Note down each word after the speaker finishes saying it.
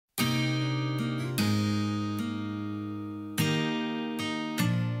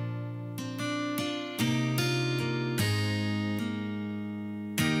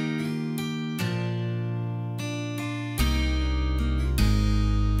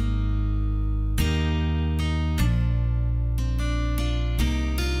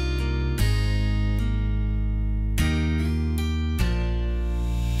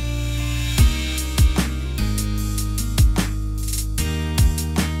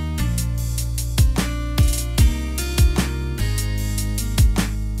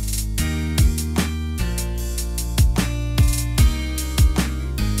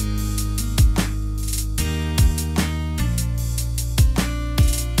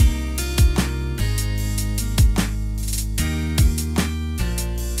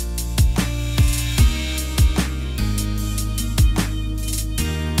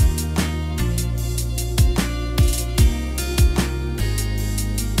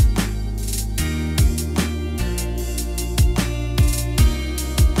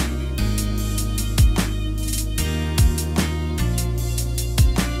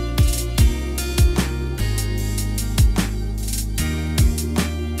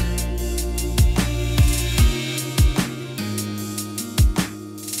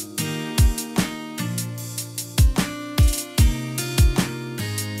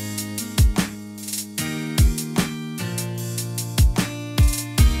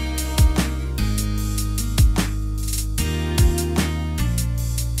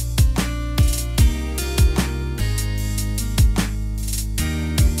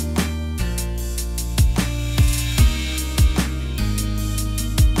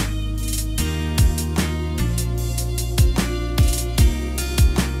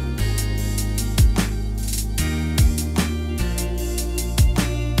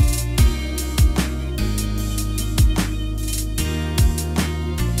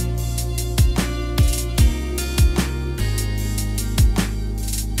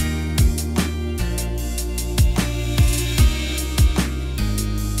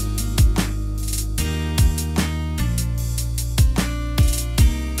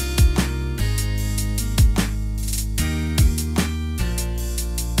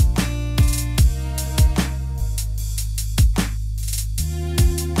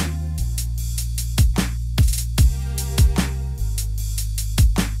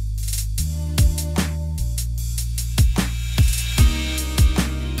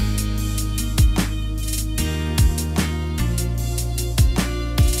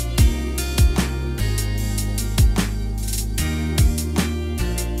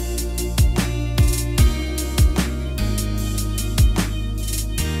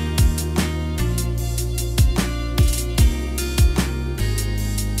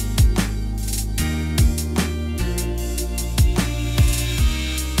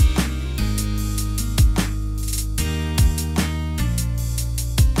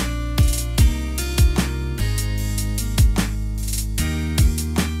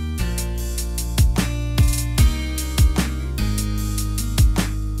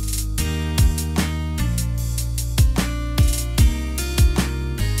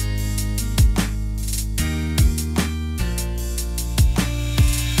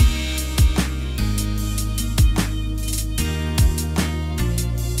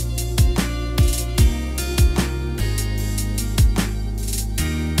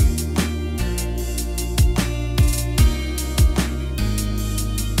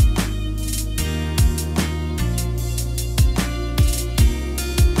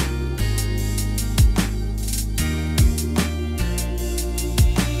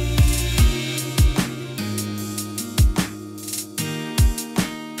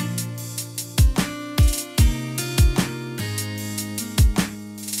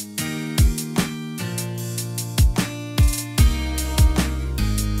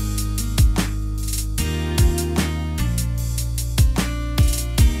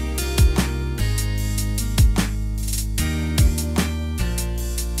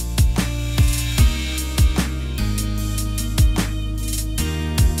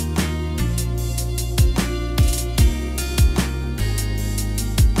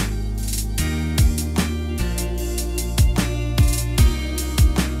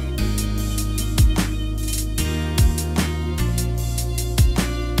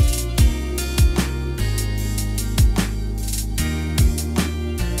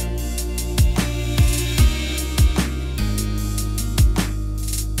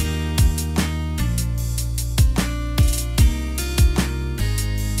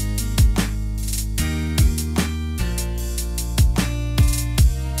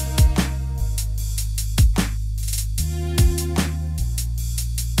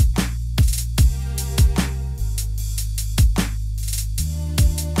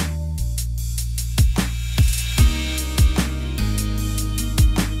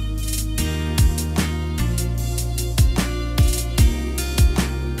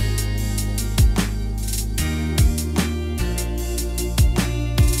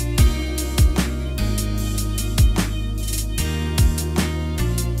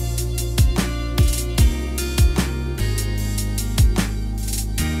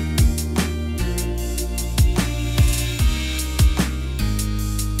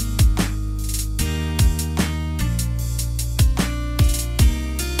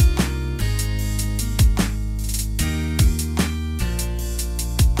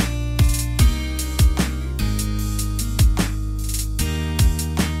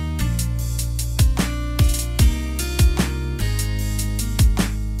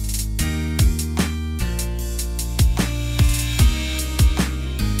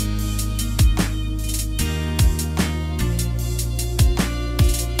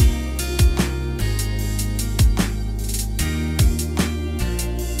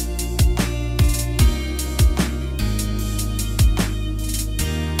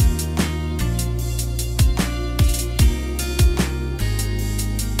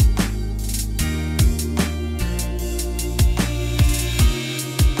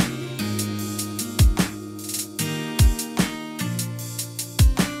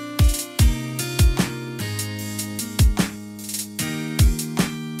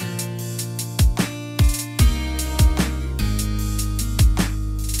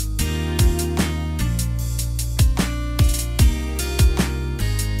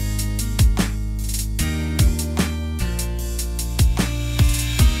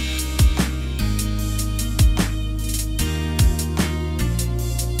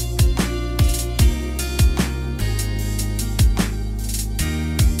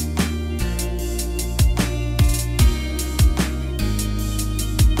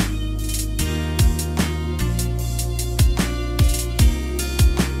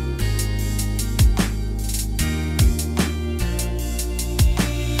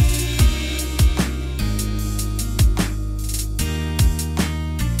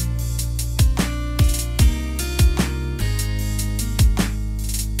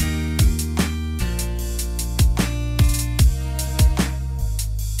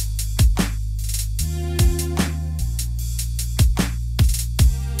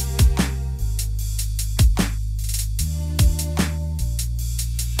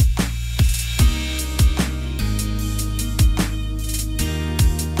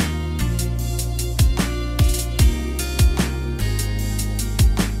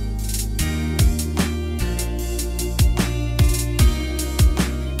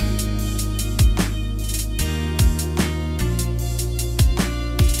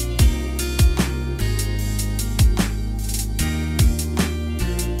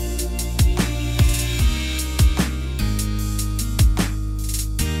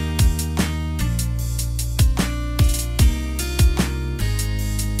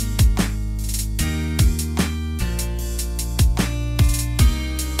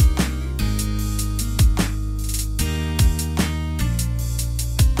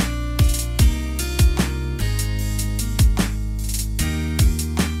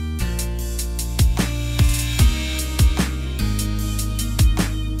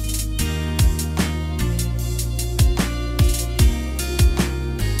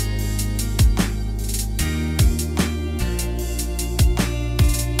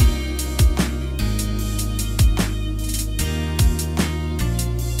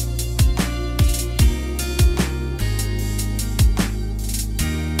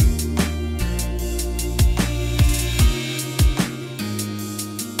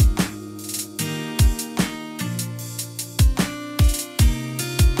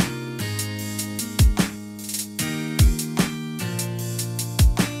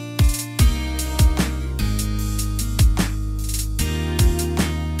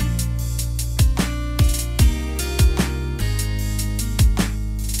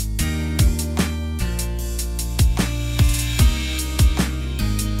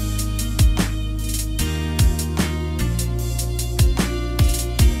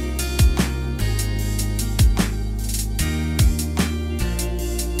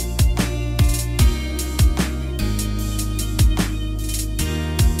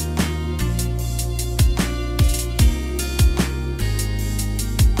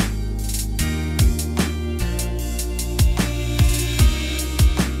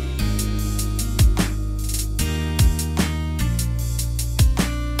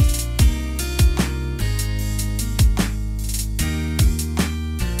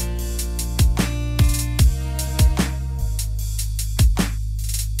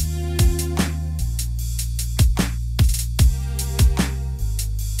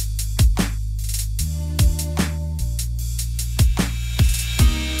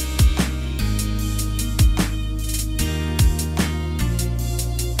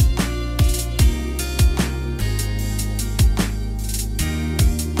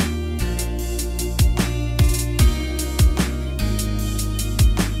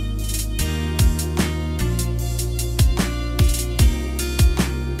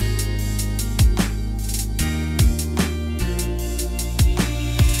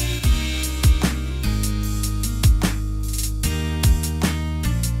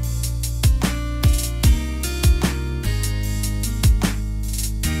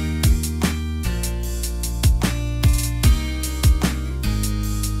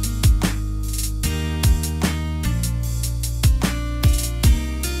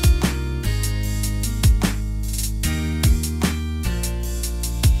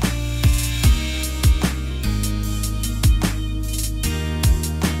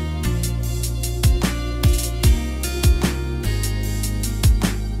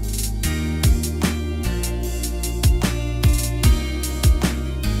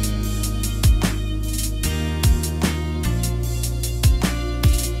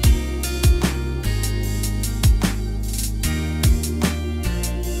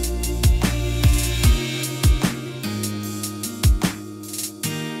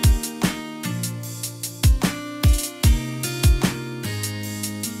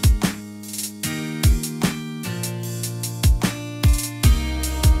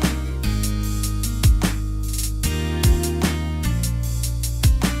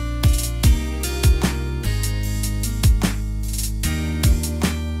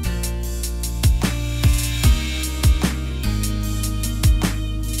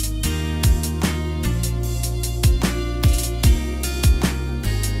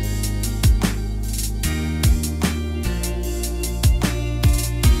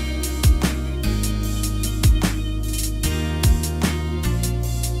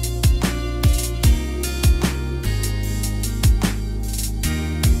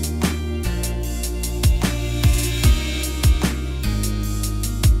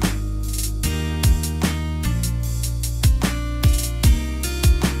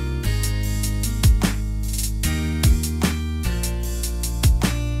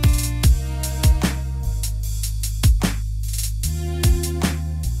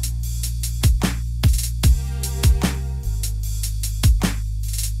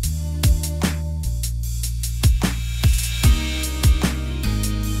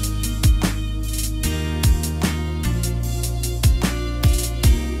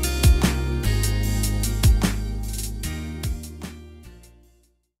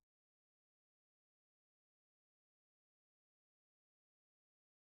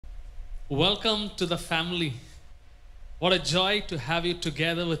Welcome to the family. What a joy to have you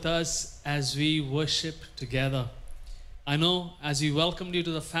together with us as we worship together. I know as we welcomed you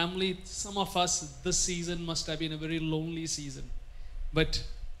to the family, some of us this season must have been a very lonely season. But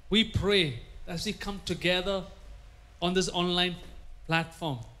we pray as we come together on this online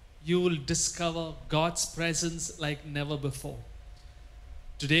platform, you will discover God's presence like never before.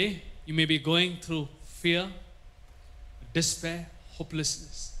 Today, you may be going through fear, despair,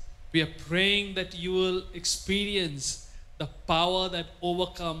 hopelessness. We are praying that you will experience the power that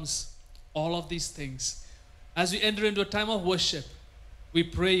overcomes all of these things. As we enter into a time of worship, we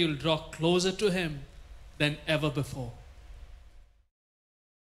pray you'll draw closer to Him than ever before.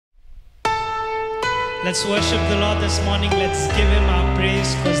 Let's worship the Lord this morning. Let's give Him our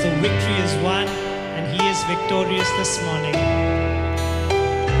praise because the victory is won and He is victorious this morning.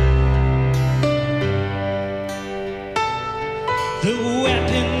 The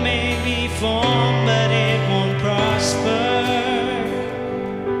weapon may be formed, but it won't prosper.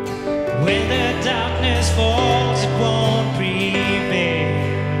 When the darkness falls, it won't prevail.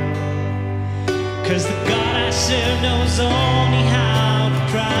 'Cause the God I serve knows only how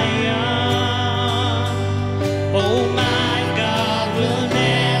to triumph. Oh, my God will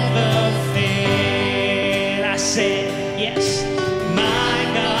never fail. I said yes, my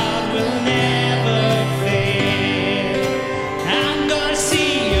God will never fail. I'm gonna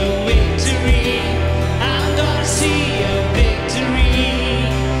see a victory. I'm gonna see a victory.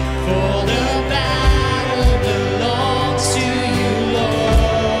 For the battle belongs to you,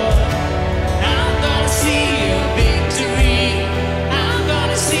 Lord. I'm gonna see a victory.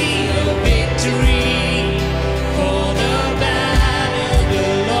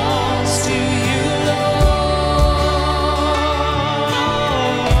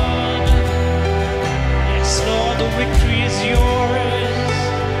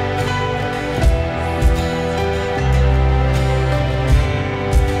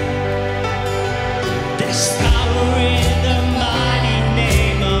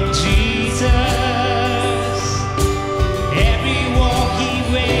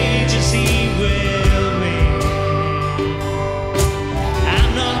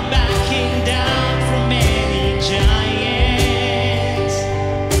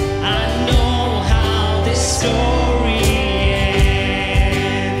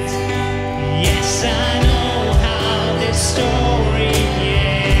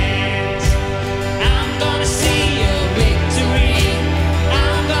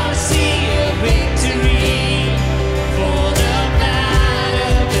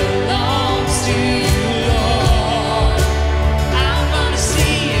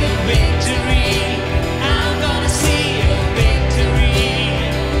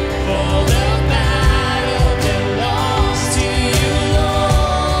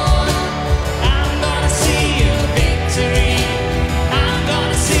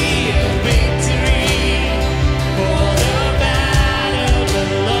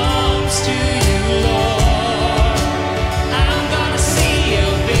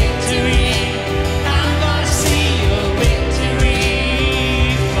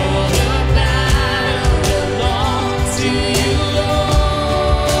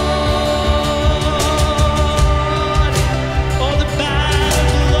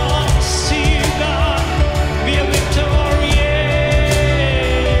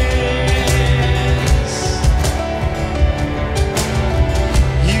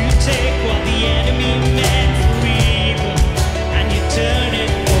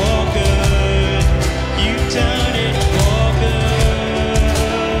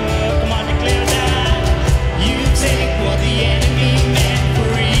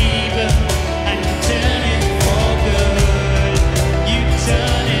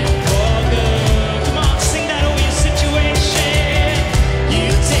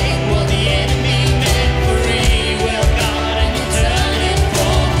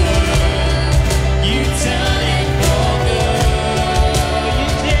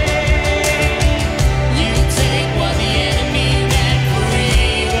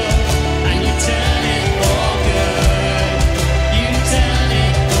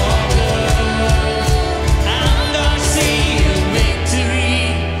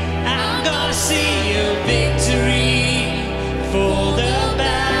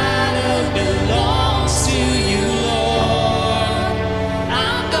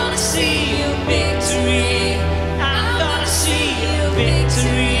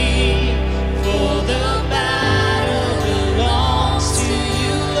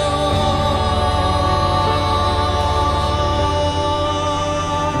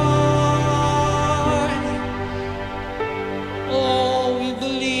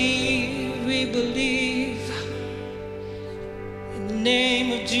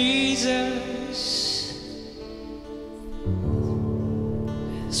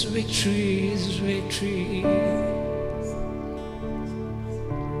 His victory, His victory.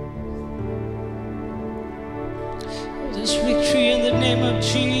 Oh, there's victory in the name of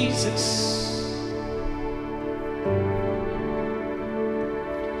Jesus.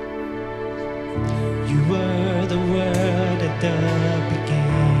 You were the Word at the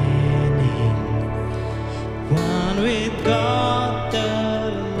beginning, one with God the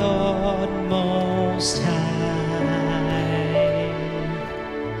Lord Most High.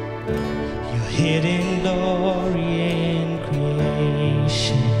 Your hidden glory in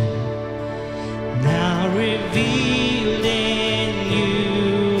creation, now revealed in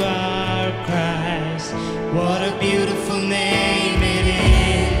you are Christ. What a beautiful name it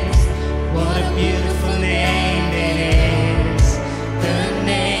is. What a beautiful name it is. The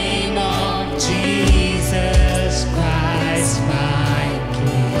name of Jesus Christ, my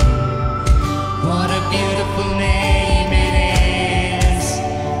King. What a beautiful name it is.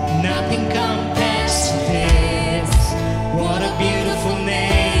 Nothing compares to this. What a beautiful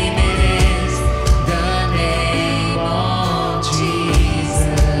name it is. The name of Jesus.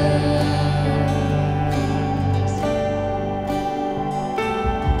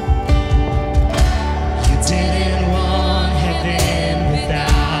 You didn't want heaven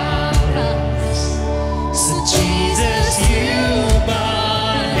without us. So Jesus, you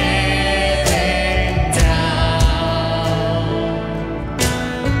brought heaven down.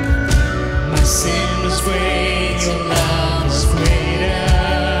 My sin was great, your love is greater.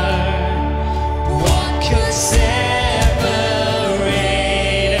 What could separate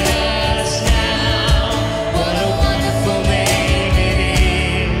us now? What a wonderful name it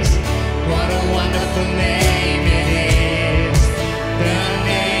is. What a wonderful name it is. The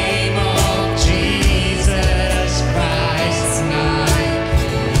name of Jesus Christ, my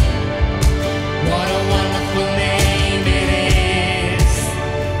King. What a wonderful name it is.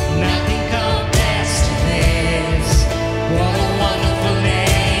 Nothing compares to this. What a wonderful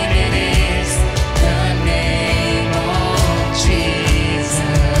name it is. The name of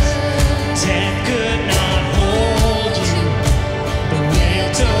Jesus. Death could not hold you. The veil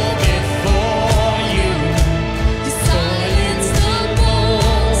tore before you. You silenced the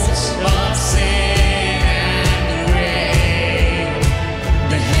boast of sin and grave.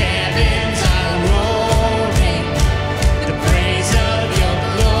 The heavens are roaring the praise of your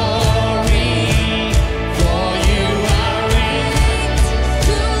glory. For you are reigning.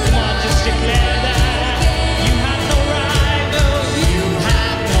 Come on, just declare that. You have no rival. You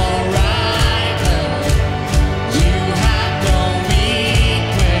have no rival. You have no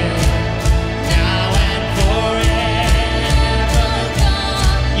equal. Now and forever.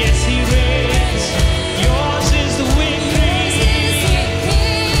 Yes, He reigns. Yours is the victory.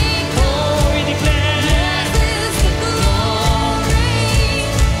 Oh, we declare.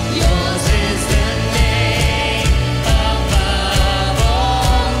 Yours is the name above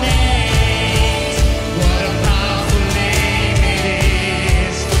all names. What a powerful name it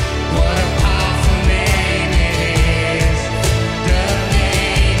is. What a powerful name it is. The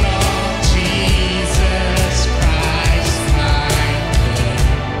name of Jesus Christ, my King.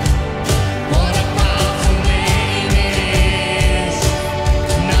 What a powerful name it is.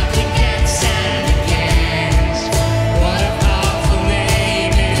 Nothing can stand against. What a powerful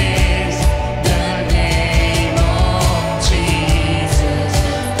name it is. The name of Jesus.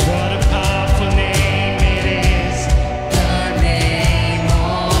 What a powerful name it is. The name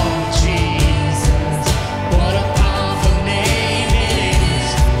of Jesus. What a powerful name it is.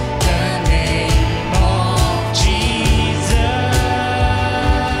 The name of Jesus.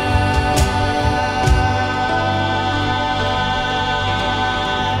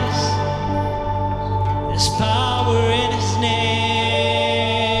 There's power in His name.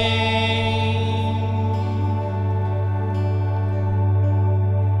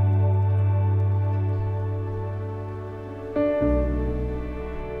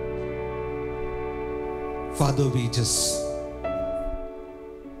 Father, we just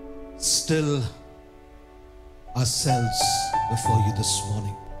still ourselves before you this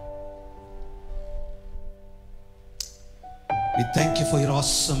morning. We thank you for your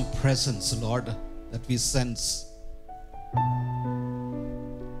awesome presence, Lord, that we sense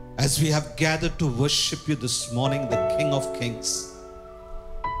as we have gathered to worship you this morning, the King of Kings,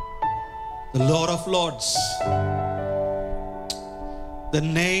 the Lord of Lords, the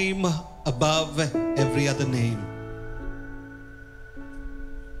name above every other name,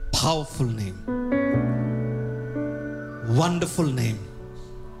 powerful name, wonderful name.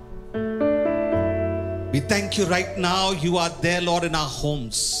 We thank you right now. You are there, Lord, in our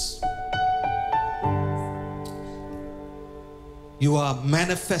homes. You are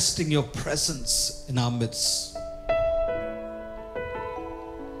manifesting your presence in our midst.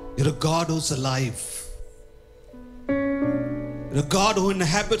 You're a God who's alive. You're a God who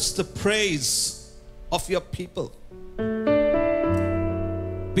inhabits the praise of your people.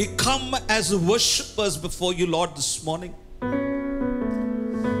 We come as worshippers before you, Lord, this morning.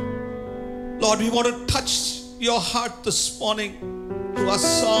 Lord, we want to touch your heart this morning through our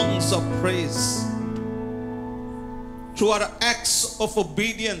songs of praise, through our acts of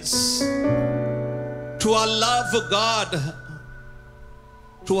obedience, through our love of God,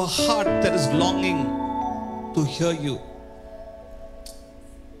 through a heart that is longing to hear you.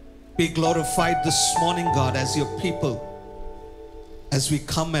 Be glorified this morning, God, as your people, as we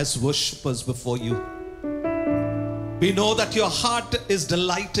come as worshippers before you. We know that your heart is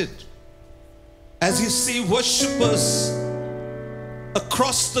delighted as you see worshippers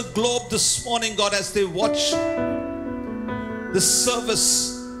across the globe this morning, God, as they watch this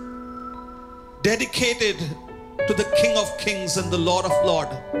service dedicated to the King of Kings and the Lord of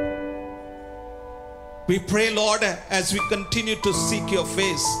Lords. We pray, Lord, as we continue to seek your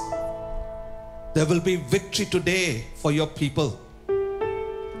face, there will be victory today for your people.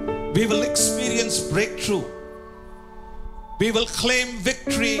 We will experience breakthrough. We will claim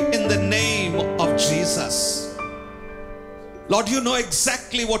victory in the name of Jesus. Lord, you know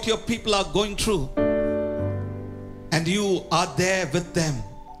exactly what your people are going through, and you are there with them,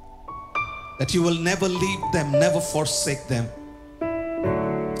 that you will never leave them, never forsake them.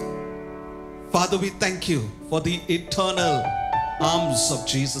 Father, we thank you for the eternal arms of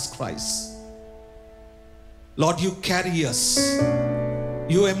Jesus Christ. Lord, you carry us,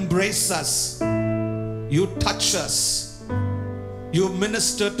 you embrace us, you touch us, you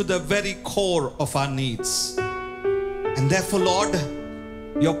minister to the very core of our needs. And therefore, Lord,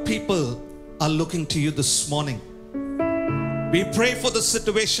 your people are looking to you this morning. We pray for the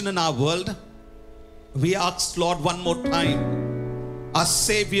situation in our world. We ask, Lord, one more time, our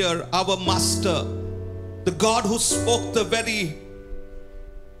Savior, our Master, the God who spoke the very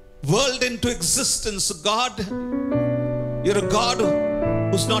world into existence. God, you're a God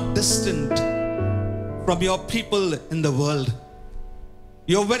who's not distant from your people in the world.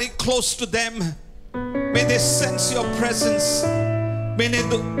 You're very close to them. May they sense your presence. May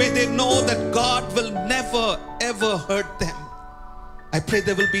they know that God will never ever hurt them. I pray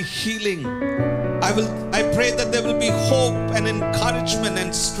there will be healing. I pray that there will be hope and encouragement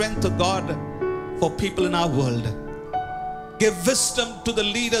and strength of God for people in our world. Give wisdom to the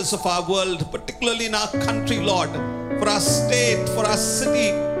leaders of our world, particularly in our country, Lord, for our state, for our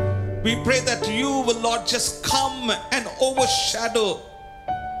city. We pray that you will, Lord, just come and overshadow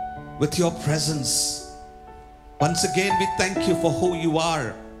with your presence. Once again, we thank you for who you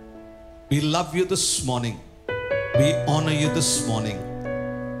are. We love you this morning. We honor you this morning.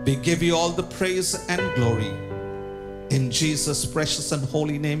 We give you all the praise and glory. In Jesus' precious and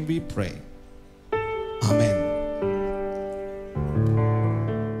holy name we pray. Amen.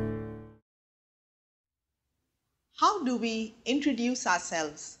 How do we introduce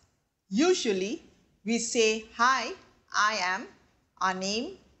ourselves? Usually, we say, "Hi, I am," our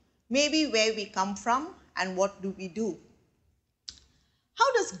name, maybe where we come from, and what do we do.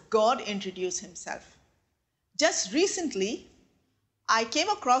 How does God introduce himself? Just recently, I came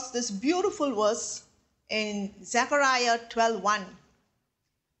across this beautiful verse in Zechariah 12:1.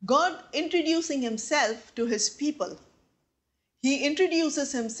 God introducing himself to his people. He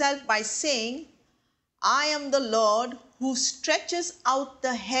introduces himself by saying, "I am the Lord who stretches out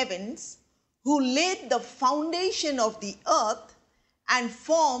the heavens, who laid the foundation of the earth and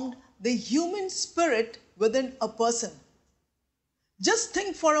formed the human spirit within a person." Just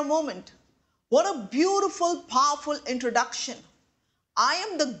think for a moment. What a beautiful, powerful introduction. I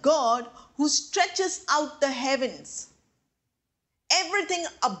am the God who stretches out the heavens. Everything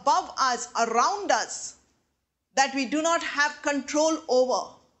above us, around us, that we do not have control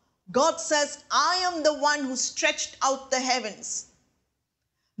over. God says, "I am the one who stretched out the heavens."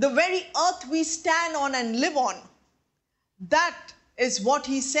 The very earth we stand on and live on, that is what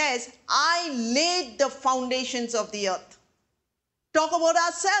he says, "I laid the foundations of the earth." Talk about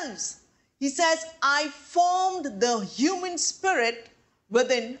ourselves. He says, "I formed the human spirit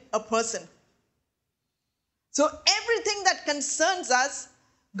within a person." So everything that concerns us,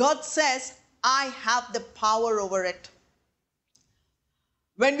 God says, "I have the power over it."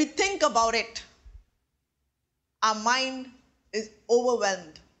 When we think about it, our mind is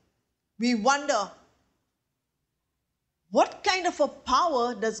overwhelmed. We wonder, what kind of a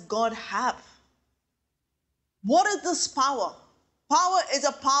power does God have? What is this power? Power is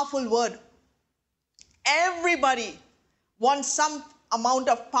a powerful word. Everybody want some amount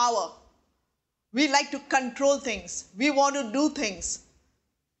of power. We like to control things. We want to do things.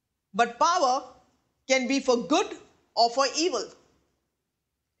 But power can be for good or for evil.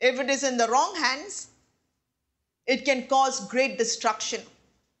 If it is in the wrong hands, it can cause great destruction.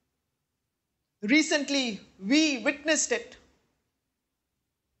 Recently, we witnessed it.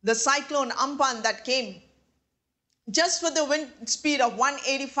 The cyclone Ampan that came, just with the wind speed of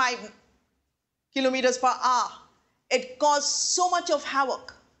 185 kilometers per hour, it caused so much of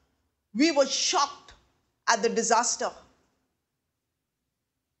havoc. We were shocked at the disaster.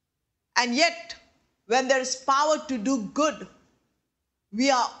 And yet, when there is power to do good, we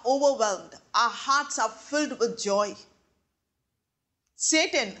are overwhelmed. Our hearts are filled with joy.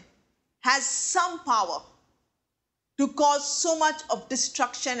 Satan has some power to cause so much of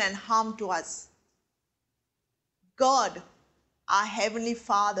destruction and harm to us. God, our Heavenly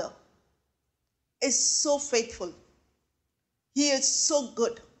Father, is so faithful. He is so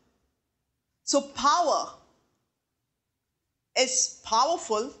good. So power is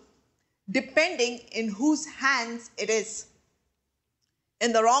powerful depending in whose hands it is.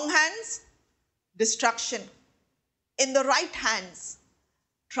 In the wrong hands, destruction. In the right hands,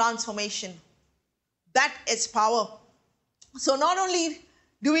 transformation. That is power. So not only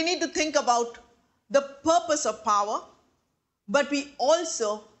do we need to think about the purpose of power, but we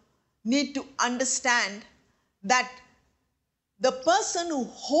also need to understand that the person who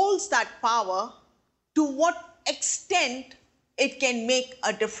holds that power, to what extent it can make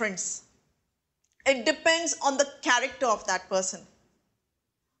a difference. It depends on the character of that person.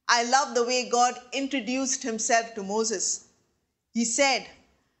 I love the way God introduced himself to Moses. He said,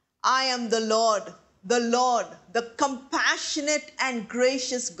 I am the Lord, the compassionate and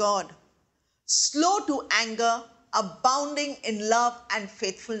gracious God, slow to anger, abounding in love and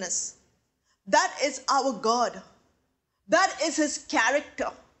faithfulness. That is our God. That is his character.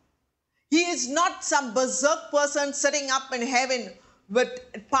 He is not some berserk person sitting up in heaven with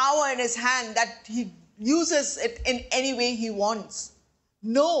power in his hand that he uses it in any way he wants.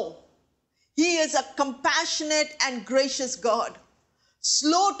 No, he is a compassionate and gracious God,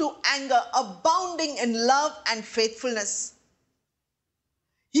 slow to anger, abounding in love and faithfulness.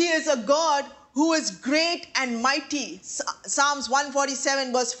 He is a God who is great and mighty. Psalms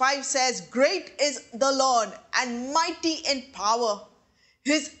 147 verse 5 says, great is the Lord and mighty in power.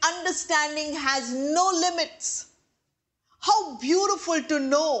 His understanding has no limits. How beautiful to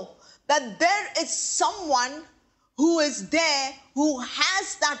know that there is someone who is there who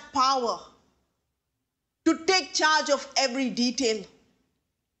has that power to take charge of every detail.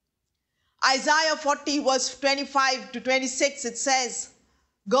 Isaiah 40 verse 25 to 26, it says,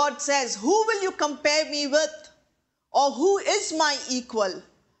 God says, who will you compare me with? Or who is my equal?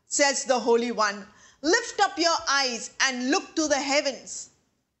 Says the Holy One. Lift up your eyes and look to the heavens.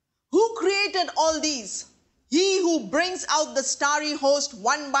 Who created all these? He who brings out the starry host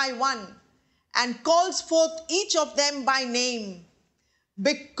one by one and calls forth each of them by name.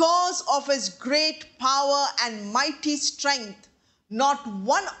 Because of his great power and mighty strength, not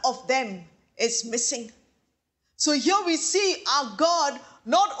one of them is missing. So here we see our God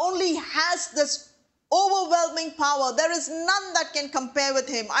not only has this overwhelming power, there is none that can compare with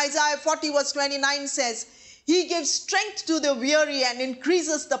him. Isaiah 40 verse 29 says, he gives strength to the weary and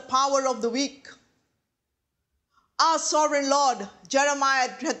increases the power of the weak. Our sovereign Lord, Jeremiah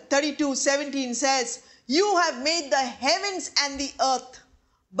 32:17 says, you have made the heavens and the earth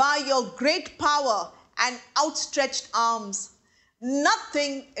by your great power and outstretched arms.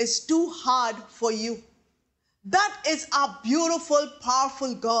 Nothing is too hard for you. That is our beautiful,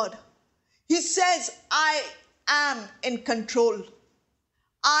 powerful God. He says, I am in control.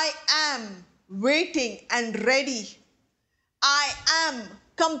 I am waiting and ready. I am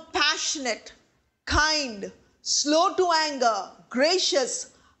compassionate, kind, slow to anger,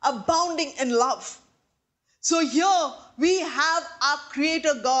 gracious, abounding in love. So here we have our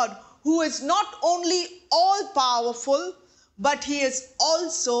Creator God who is not only all-powerful, but he is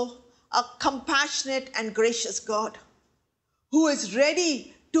also a compassionate and gracious God who is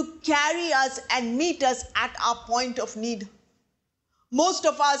ready to carry us and meet us at our point of need. Most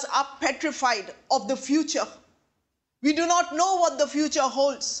of us are petrified of the future. We do not know what the future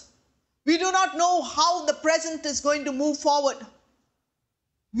holds. We do not know how the present is going to move forward.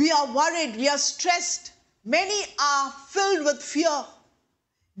 We are worried, we are stressed. Many are filled with fear.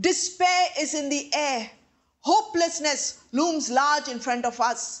 Despair is in the air. Hopelessness looms large in front of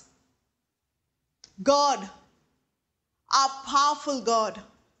us. God, our powerful God,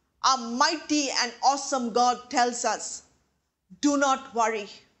 our mighty and awesome God tells us, do not worry.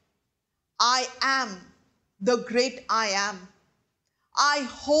 I am the great I am. I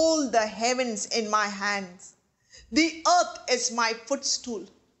hold the heavens in my hands. The earth is my footstool.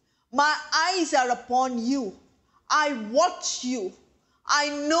 My eyes are upon you. I watch you. I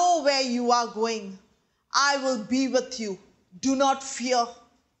know where you are going. I will be with you. Do not fear.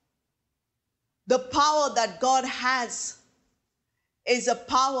 The power that God has is a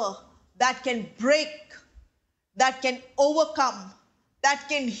power that can break, that can overcome, that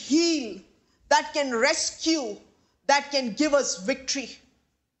can heal, that can rescue, that can give us victory.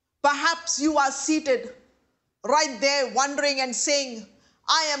 Perhaps you are seated right there wondering and saying,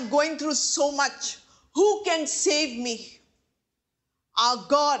 I am going through so much. Who can save me? Our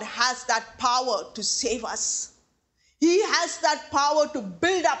God has that power to save us. He has that power to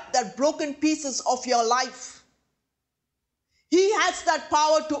build up the broken pieces of your life. He has that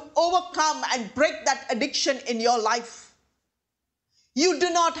power to overcome and break that addiction in your life. You do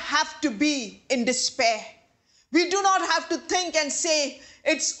not have to be in despair. We do not have to think and say,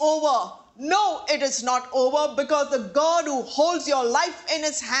 it's over. No, it is not over, because the God who holds your life in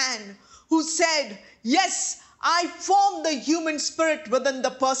his hand, who said, yes, I formed the human spirit within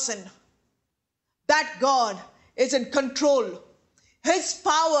the person. That God is in control. His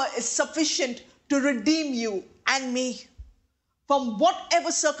power is sufficient to redeem you and me from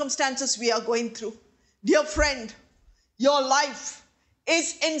whatever circumstances we are going through. Dear friend, your life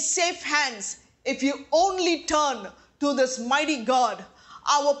is in safe hands if you only turn to this mighty God,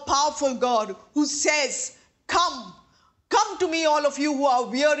 our powerful God, who says, come to me, all of you who are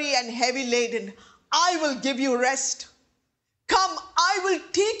weary and heavy laden. I will give you rest. Come, I will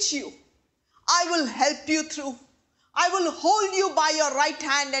teach you. I will help you through. I will hold you by your right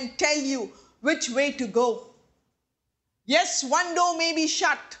hand and tell you which way to go. Yes, one door may be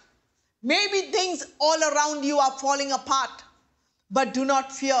shut. Maybe things all around you are falling apart. But do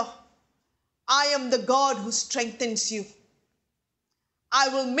not fear. I am the God who strengthens you. I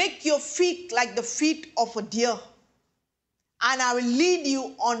will make your feet like the feet of a deer, and I will lead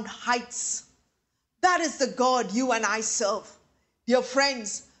you on heights. That is the God you and I serve. Dear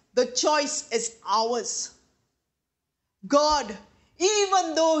friends, the choice is ours. God,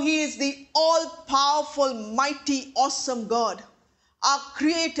 even though he is the all-powerful, mighty, awesome God, our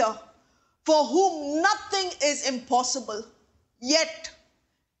creator, for whom nothing is impossible, yet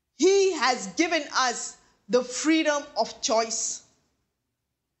he has given us the freedom of choice.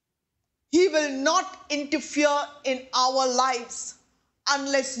 He will not interfere in our lives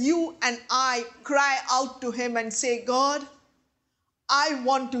unless you and I cry out to him and say, God, I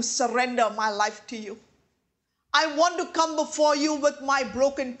want to surrender my life to you. I want to come before you with my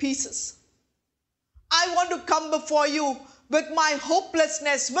broken pieces. I want to come before you with my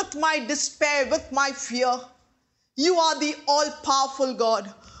hopelessness, with my despair, with my fear. You are the all-powerful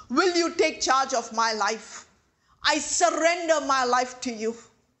God. Will you take charge of my life? I surrender my life to you.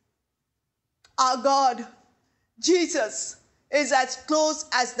 Our God, Jesus, is as close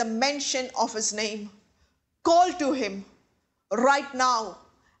as the mention of his name. Call to him right now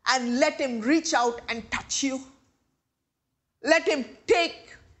and let him reach out and touch you. Let him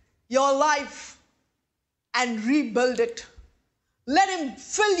take your life and rebuild it. Let him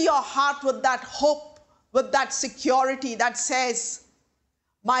fill your heart with that hope, with that security that says,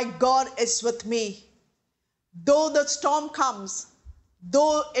 my God is with me. Though the storm comes,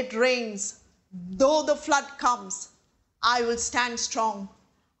 though it rains, though the flood comes, I will stand strong.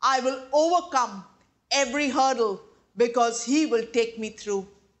 I will overcome every hurdle because he will take me through.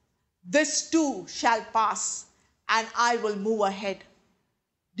 This too shall pass, and I will move ahead.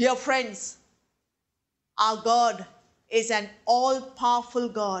 Dear friends, our God is an all-powerful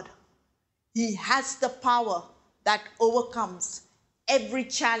God. He has the power that overcomes every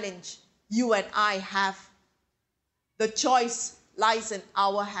challenge you and I have. The choice lies in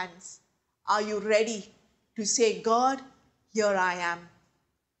our hands. Are you ready to say, God, here I am?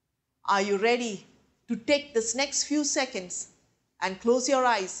 Are you ready to take this next few seconds and close your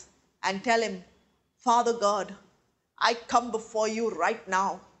eyes and tell him, Father God, I come before you right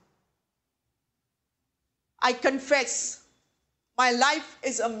now. I confess my life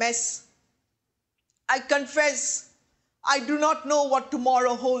is a mess. I confess I do not know what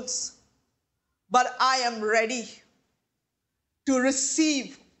tomorrow holds, but I am ready to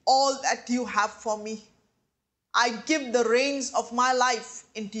receive all that you have for me. I give the reins of my life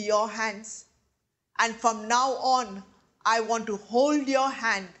into your hands. And from now on, I want to hold your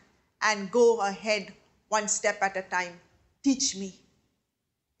hand and go ahead one step at a time. Teach me.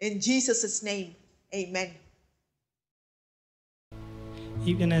 In Jesus' name, amen.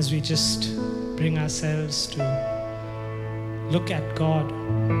 Even as we just bring ourselves to look at God,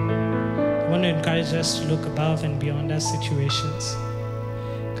 want to encourage us to look above and beyond our situations,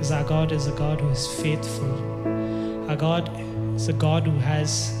 because our God is a God who is faithful. Our God is a God who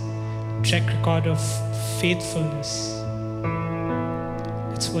has a track record of faithfulness.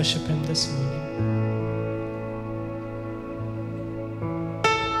 Let's worship Him this morning.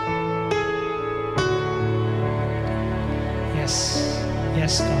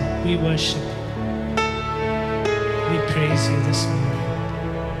 Yes, God, we worship you. We praise you this morning.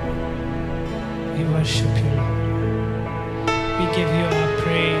 We worship you, Lord. We give you our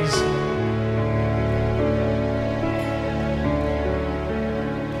praise, Lord.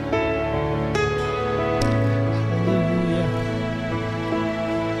 Hallelujah.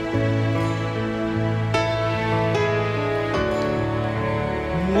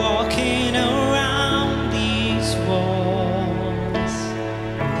 Walking around these walls,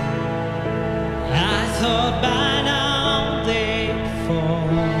 I thought by now they'd fall,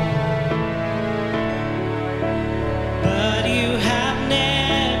 but you have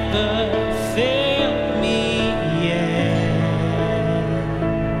never failed me yet.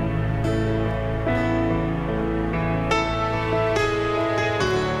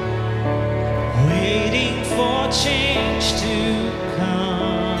 Waiting for change to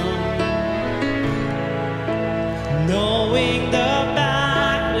come, knowing the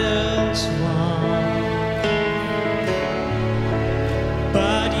battle's won,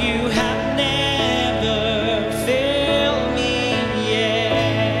 but you have never failed me yet.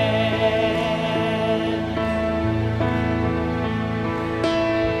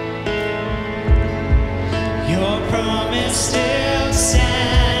 Your promise still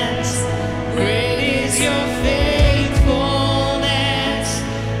stands. Great is your faithfulness,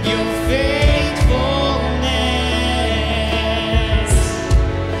 your faithfulness.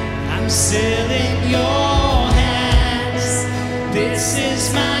 I'm still in your hands. This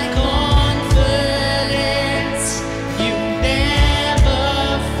is my confidence. You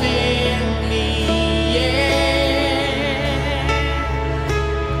never fail me yet.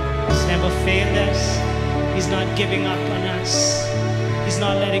 He's never failed us. He's not giving up on us. He's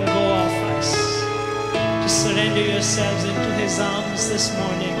not letting go of us. Just surrender yourselves into His arms this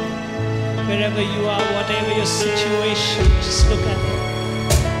morning. Wherever you are, whatever your situation, just look at Him.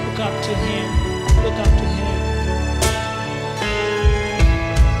 Look up to Him. Look up to Him.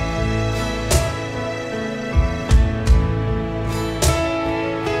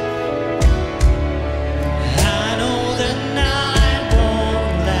 I know the night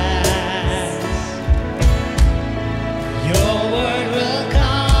won't last. Your word will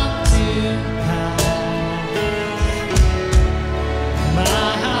come to pass.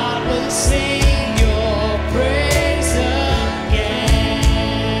 My heart will sing your praise again.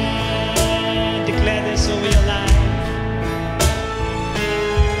 Declare this over your life.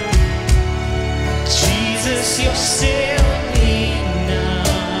 Jesus, you're still enough.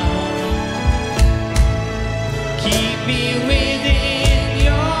 Keep me within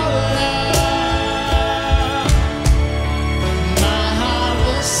your love. My heart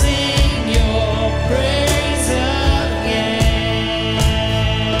will sing your praise again.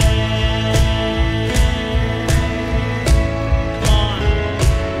 Come on.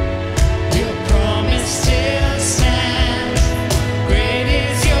 Your promise still stands. Great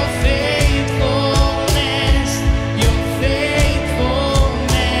is your faithfulness, your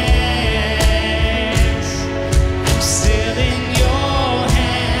faithfulness. I'm still in your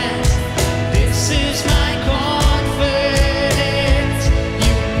hands. This is my confidence.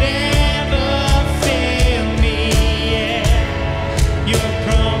 You never fail me yet. Your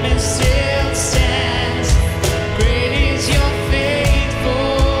promise still stands. Great is your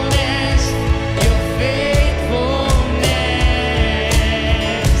faithfulness, your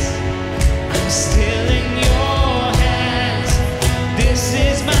faithfulness. I'm still in your hands. This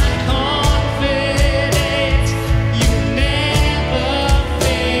is my confidence. You never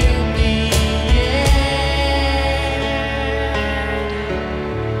fail me yet.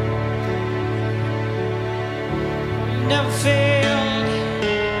 Never failed.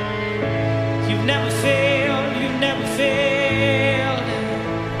 You've never failed. You've never failed.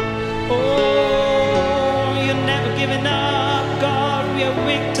 Oh, you're never giving up, God. We are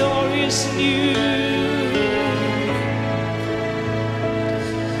victorious in you.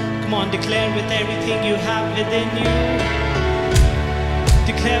 Come on, declare with everything you have within you.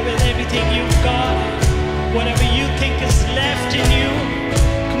 Declare with everything you've got. Whatever you think is left in you.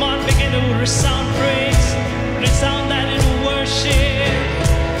 Come on, begin to resound praise. Resound that in worship.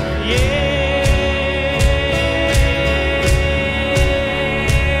 Yeah.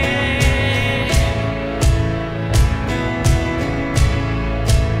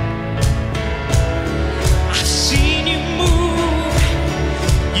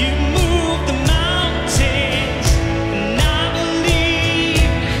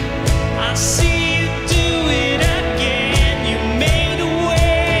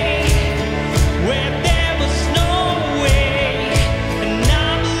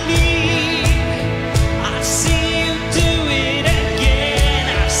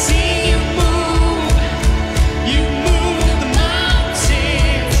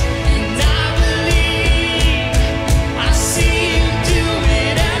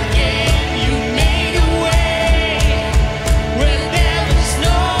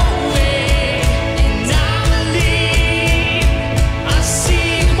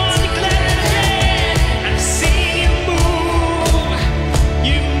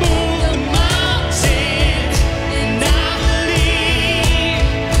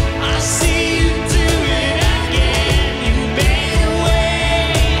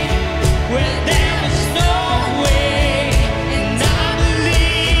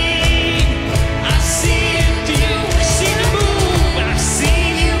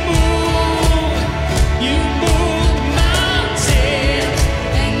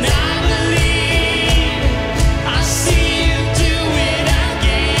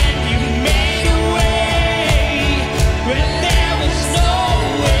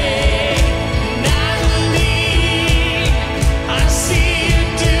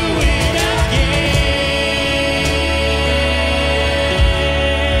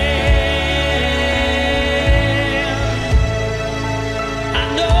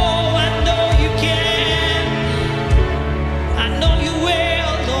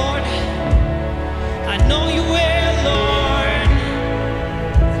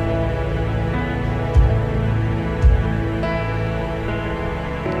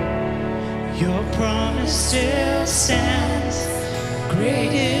 stands.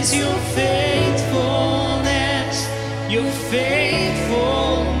 Great is your faithfulness, your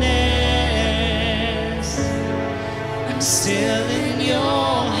faithfulness. I'm still in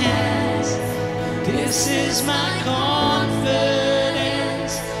your hands. This is my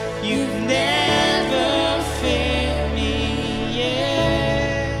confidence. You've never failed me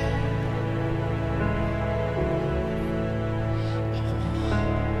yet.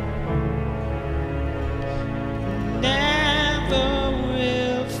 Never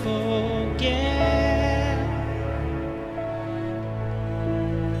will forget.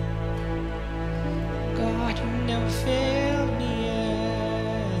 God, you never failed me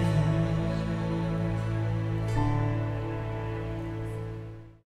yet.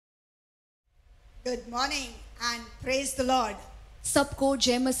 Good morning and praise the Lord. सबको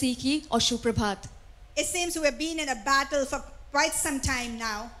जय मसीह की और सुप्रभात। It seems we have been in a battle for quite some time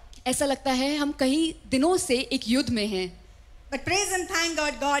now. ऐसा लगता है हम कई दिनों से एक युद्ध में हैं, But praise and thank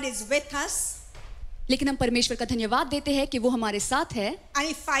God, God is with us लेकिन हम परमेश्वर का धन्यवाद देते हैं कि वो हमारे साथ है and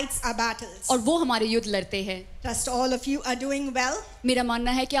He fights our battles. और वो हमारे युद्ध लड़ते हैं। Trust all of you are doing well. मेरा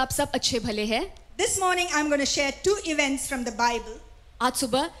मानना है कि आप सब अच्छे भले हैं। This morning I'm going to share two events from the Bible. आज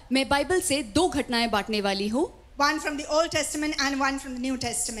सुबह मैं बाइबल से दो घटनाएं बांटने वाली हूँ, One from the Old Testament and one from the New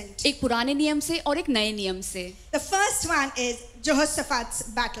Testament. एक पुराने नियम से और एक नए नियम से। The first one is Jehoshaphat's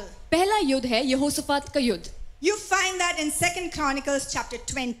battle. पहला युद्ध है यहोशाफात का युद्ध। You find that in 2 Chronicles chapter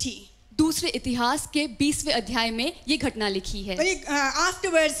 20. दूसरे इतिहास के 20वें अध्याय में ये घटना लिखी है। Well,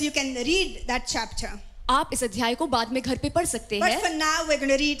 afterwards you can read that chapter. आप इस अध्याय को बाद में घर पे पढ़ सकते But हैं, for now we're going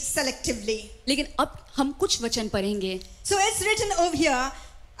to read selectively. लेकिन अब हम कुछ वचन पढ़ेंगे। So it's written over here,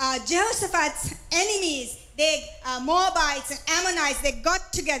 Jehoshaphat's enemies, they Moabites and Ammonites, they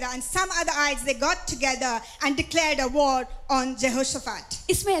got together, and some otherites, they got together and declared a war on Jehoshaphat.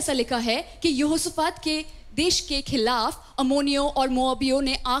 इसमें ऐसा लिखा है कि यहोशाफात के देश के खिलाफ अमोनियों और मोआबियों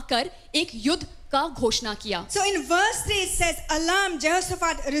ने आकर एक युद्ध का घोषणा किया। So in verse 3 it says, alarmed,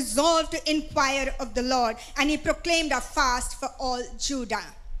 Jehoshaphat resolved to inquire of the Lord, and he proclaimed a fast for all Judah.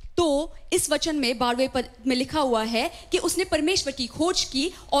 तो इस वचन में 12वें पद में लिखा हुआ है कि उसने परमेश्वर की खोज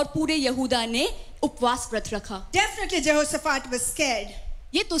की और पूरे यहूदा ने उपवास व्रत रखा। Definitely Jehoshaphat was scared.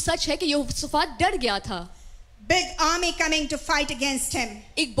 ये तो सच है कि यहोशाफात डर गया था। Big army coming to fight against him.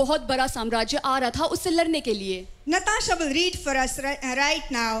 एक बहुत बड़ा साम्राज्य आ रहा था उससे लड़ने के लिए। Natasha will read for us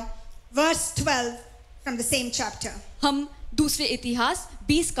right now verse 12 from the same chapter. हम दूसरे इतिहास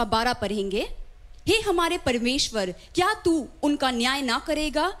 20 का 12 पढ़ेंगे। हे हमारे परमेश्वर, क्या तू उनका न्याय ना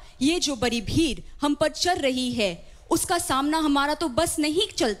करेगा? ये जो बड़ी भीड़ हम पर चढ़ रही है, उसका सामना हमारा तो बस नहीं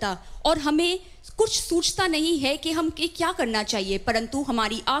चलता और हमें कुछ सूझता नहीं है कि हम क्या करना चाहिए, परंतु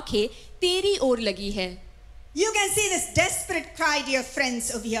हमारी आंखें तेरी ओर लगी है। You can see this desperate cry, dear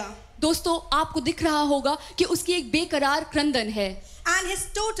friends, over here. दोस्तों, आपको दिख रहा होगा कि उसकी एक बेकरार क्रंदन है And his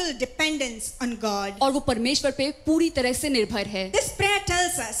total dependence on God. और वो परमेश्वर पे पूरी तरह से निर्भर है। This prayer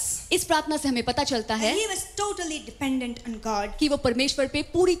tells us इस प्रार्थना से हमें पता चलता है that he was totally dependent on God. कि वो परमेश्वर पे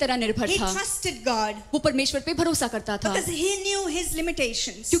पूरी तरह निर्भर He था। trusted God वो परमेश्वर पे भरोसा करता था because he knew his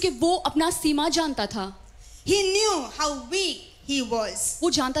limitations. क्योंकि वो अपना सीमा जानता था। He knew how weak he was. वो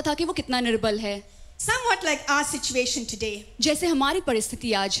जानता था कि वो कितना निर्बल है। Somewhat like our situation today. जैसे हमारी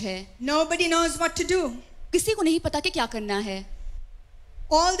परिस्थिति आज है, Nobody knows what to do. किसी को नहीं पता कि क्या करना है।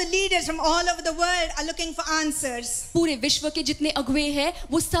 All the leaders from all over the world are looking for answers. पूरे विश्व के जितने अगुवे हैं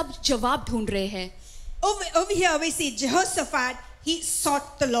वो सब जवाब ढूंढ रहे हैं। Over here we see Jehoshaphat, he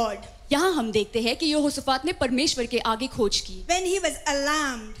sought the Lord. यहाँ हम देखते हैं कि यहोशाफात ने परमेश्वर के आगे खोज की। When he was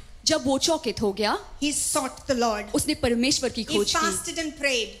alarmed, जब वो चौकित हो गया, he sought the Lord. उसने परमेश्वर की He खोज की। fasted and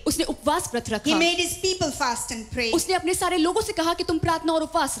prayed. उसने उपवास व्रत He रखा। made his people fast and pray. उसने अपने सारे लोगों से कहा कि तुम प्रार्थना और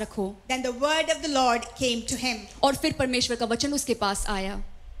उपवास रखो। Then the word of the Lord came to him. और फिर परमेश्वर का वचन उसके पास आया।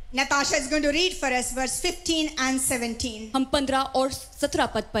 Natasha is going to read for us verse 15 and 17. हम 15 और 17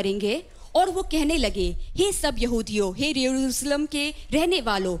 पद पढ़ेंगे। और वो कहने लगे, हे सब यहूदियों, हे यरूशलेम के रहने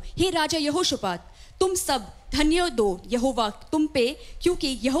वालों, हे राजा यहोशाफात, तुम सब धन्य दो यहोवा तुम पे, क्योंकि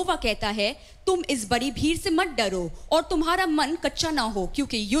यहोवा कहता है, तुम इस बड़ी भीड़ से मत डरो और तुम्हारा मन कच्चा ना हो,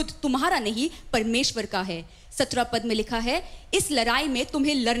 क्योंकि युद्ध तुम्हारा नहीं परमेश्वर का है। 17 पद में लिखा है, इस लड़ाई में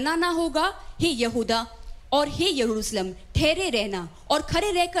तुम्हें लड़ना ना होगा, हे यहूदा और हे यरूशलेम, ठहरे रहना और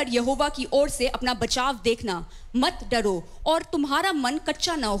खड़े रहकर यहोवा की ओर से अपना बचाव देखना, मत डरो और तुम्हारा मन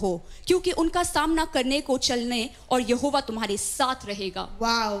कच्चा ना हो, क्योंकि उनका सामना करने को चलने और यहोवा तुम्हारे साथ रहेगा।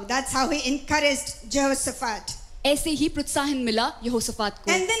 Wow, that's how he encouraged Jehoshaphat. ऐसे ही प्रोत्साहन मिला यहोशाफात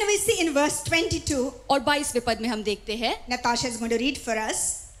को। And then we see in verse 22, और 22वें पद में हम देखते हैं, Natasha is going to read for us.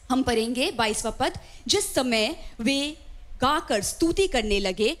 हम पढ़ेंगे 22वां पद, जिस समय वे गाकर स्तुति करने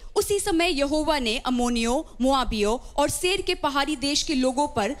लगे, उसी समय यहोवा ने अम्मोनियों, मोआबियों और सेर के पहाड़ी देश के लोगों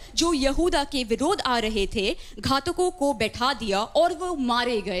पर जो यहूदा के विरोध आ रहे थे, घातकों को बैठा दिया और वो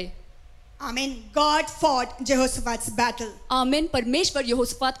मारे गए। Amen. God fought Jehoshaphat's battle. आमीन। परमेश्वर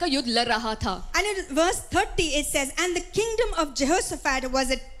यहोशापात का युद्ध लड़ रहा था। And in verse 30 it says, and the kingdom of Jehoshaphat was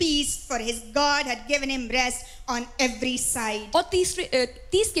at peace, for his God had given him rest on every side. और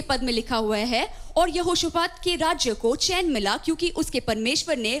 30 के पद में लिखा हुआ है, और यहोशापात के राज्य को चैन मिला क्योंकि उसके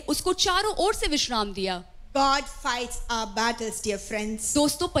परमेश्वर ने उसको चारों ओर से विश्राम दिया। God fights our battles, dear friends.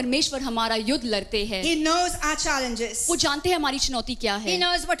 दोस्तों, परमेश्वर हमारा युद्ध लड़ते हैं। He knows our challenges. वो जानते हैं हमारी चुनौती क्या है। He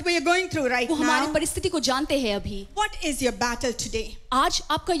knows what we are going through right वो हमारी now. परिस्थिति को जानते हैं अभी। What is your battle today? आज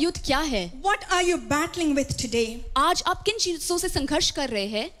आपका युद्ध क्या है? What are you battling with today? आज आप किन चीजों से संघर्ष कर रहे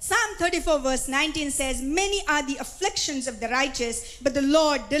हैं? Psalm 34 verse 19 says, many are the afflictions of the righteous, but the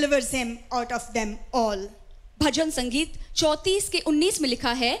Lord delivers him out of them all. भजन संगीत 34 के 19 में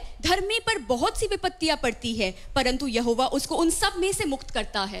लिखा है, धर्मी पर बहुत सी विपत्तियां पड़ती है, परंतु यहोवा उसको उन सब में से मुक्त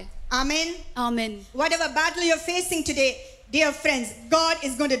करता है। Amen. आमीन। Whatever battle you're facing today, dear friends, God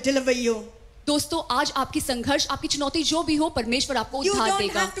is going to deliver you. दोस्तों, आज आपकी संघर्ष, आपकी चुनौती जो भी हो, परमेश्वर आपको You उद्धार don't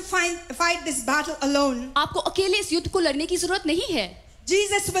देगा। have to fight this battle alone. आपको अकेले इस युद्ध को लड़ने की जरूरत नहीं है।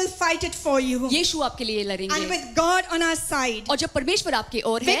 Jesus will fight it for you. यीशु आपके लिए And लड़ेंगे। with God on our side, और जब परमेश्वर आपकी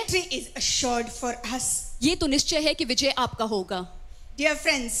ओर है, victory is assured for us. ये तो निश्चय है कि विजय आपका होगा। Dear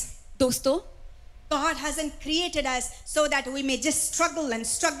friends, दोस्तों, God hasn't created us so that we may just struggle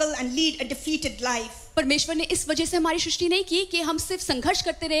and lead a defeated life. परमेश्वर ने इस वजह से हमारी सृष्टि नहीं की कि हम सिर्फ संघर्ष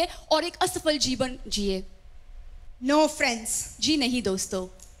करते रहे और एक असफल जीवन जिए। No, friends, जी नहीं दोस्तों,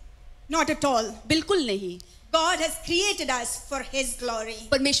 not at all. बिल्कुल नहीं। God has created us for His glory,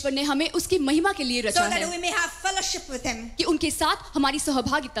 परमेश्वर ने हमें उसकी महिमा के लिए so रचा that है we may have fellowship with Him कि उनके साथ हमारी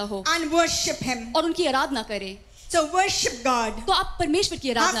सहभागिता हो and worship Him. और उनकी आराधना करें। So worship God, तो आप परमेश्वर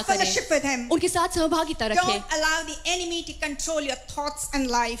की आराधना have करें, fellowship with Him. उनके साथ सहभागिता रखें। Don't allow the enemy to control your thoughts and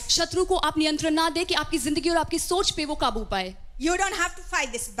life. शत्रु को आप नियंत्रण ना दे कि आपकी जिंदगी और आपकी सोच पे वो काबू पाए। You don't have to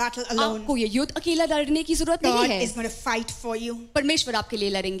fight this battle alone. आपको ये युद्ध अकेला लड़ने की जरूरत नहीं God है। is going to fight for you. परमेश्वर आपके लिए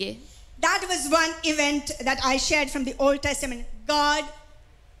लड़ेंगे। That was one event that I shared from the Old Testament. God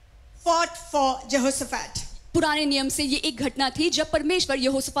fought for Jehoshaphat. पुराने नियम से ये एक घटना थी जब परमेश्वर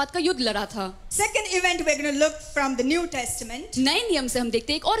यहोशापात का युद्ध लड़ा था। Second event we're going to look from the New Testament. नए नियम से हम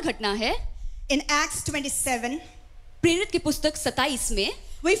देखते हैं एक और घटना है। In Acts 27, प्रेरित की पुस्तक 27 में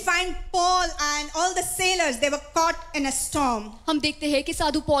we find Paul and all the sailors, they were caught in a storm. हम देखते हैं कि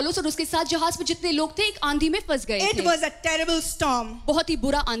साधु पौलुस और उसके साथ जहाज में जितने लोग थे एक आंधी में फंस गए It थे। was a terrible storm. बहुत ही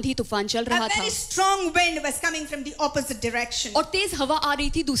बुरा आंधी तूफान चल A रहा था very strong wind was coming from the opposite direction. और तेज हवा आ रही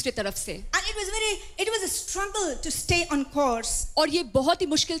थी दूसरे तरफ से, And it was a struggle to stay on course. और ये बहुत ही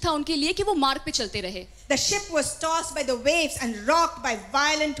मुश्किल था उनके लिए कि वो मार्ग पे चलते रहे। The ship was tossed by the waves and rocked by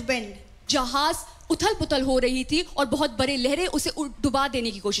violent wind. जहाज उथल पुथल हो रही थी और बहुत बड़े लहरें उसे डुबा देने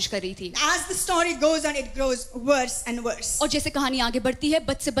की कोशिश कर रही थी। As the story goes on, it grows worse and worse. और जैसे कहानी आगे बढ़ती है,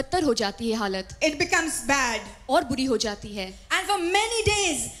 बद से बदतर हो जाती है हालत, It becomes bad. और बुरी हो जाती है। And for many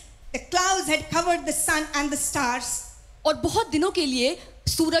days, the clouds had covered the sun and the stars. और बहुत दिनों के लिए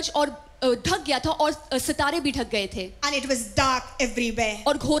सूरज और ढक गया था और सितारे भी ढक गए थे, And it was dark everywhere,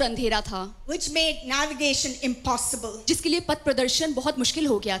 और घोर अंधेरा था, which made navigation impossible. जिसके लिए पथ प्रदर्शन बहुत मुश्किल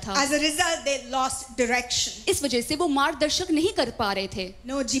हो गया था। As a result, they lost direction. इस वजह से वो मार्गदर्शक नहीं कर पा रहे थे।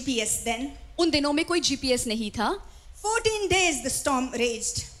 No GPS then. उन दिनों में कोई जीपीएस नहीं था। 14 days the storm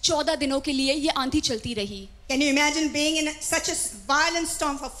raged. 14 दिनों के लिए ये आंधी चलती रही। Can you imagine being in such a violent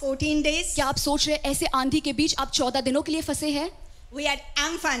storm for 14 days? क्या आप सोच रहे ऐसे आंधी के बीच आप 14 दिनों के लिए फंसे हैं? We had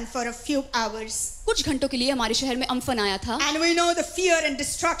amphan for a few hours. कुछ घंटों के लिए हमारे शहर में अम्फन आया था, And we know the fear and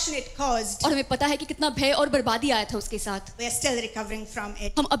destruction it caused. और हमें पता है कि कितना भय और बर्बादी आया था उसके साथ। We are still recovering from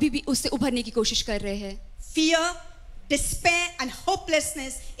it. हम अभी भी उससे उभरने की कोशिश कर रहे हैं। Fear, despair, and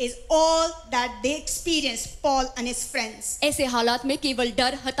hopelessness is all that they experienced, Paul and his friends. ऐसे हालात में केवल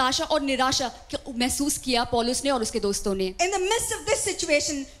डर, हताशा और निराशा महसूस किया पौलुस ने और उसके दोस्तों ने। In the midst of this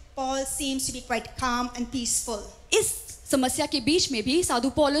situation, Paul seems to be quite calm and peaceful. इस समस्या के बीच में भी साधु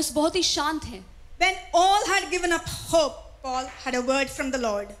पौलुस बहुत ही शांत हैं। When all had given up hope, Paul had a word from the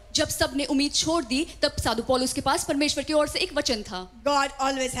Lord. जब सब ने उम्मीद छोड़ दी, तब साधु पौलुस के पास परमेश्वर की ओर से एक वचन था। God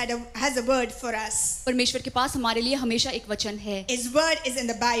always has a word for us. परमेश्वर के पास हमारे लिए हमेशा एक वचन है। His word is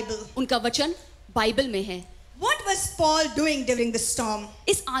in the Bible. उनका वचन बाइबल में है। What was Paul doing during the storm?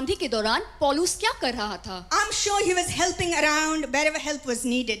 इस आंधी के दौरान पौलुस क्या कर रहा था? I'm sure he was helping around wherever help was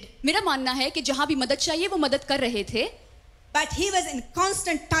needed. मेरा मानना है कि जहां भी मदद चाहिए वो मदद कर रहे थे। But he was in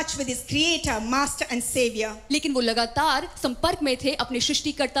constant touch with his creator, master and savior. लेकिन वो लगातार संपर्क में थे अपने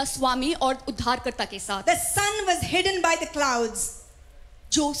सृष्टिकर्ता, स्वामी और उद्धारकर्ता के साथ। The sun was hidden by the clouds.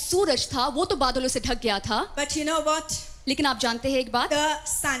 जो सूरज था वो तो बादलों से ढक गया था, But you know what? लेकिन आप जानते हैं एक बात, The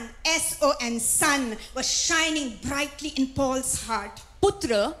sun, S-O-N, sun, was shining brightly in Paul's heart.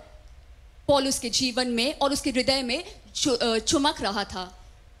 पुत्र पौलुस के जीवन में और उसके हृदय में चमक रहा था।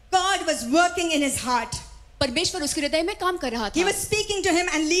 God was working in his heart. परमेश्वर उसके हृदय में काम कर रहा He था। was speaking to him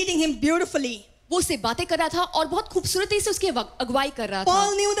and leading him beautifully. वो उससे बातें कर रहा था और बहुत खूबसूरती से उसकी अगुवाई कर रहा था।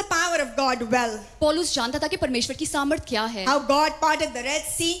 Paul knew the power of God well. पौलुस जानता था कि परमेश्वर की सामर्थ क्या है, How God parted the Red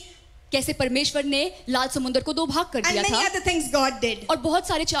Sea कैसे परमेश्वर ने लाल समुद्र को 2 भाग कर and दिया many था, other things God did. और बहुत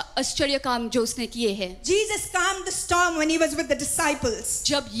सारे आश्चर्य काम जो उसने किए हैं। Jesus calmed the storm when he was with the disciples.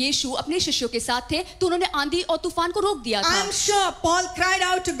 जब यीशु अपने शिष्यों के साथ थे तो उन्होंने आंधी और तूफान को रोक दिया था। I'm sure Paul cried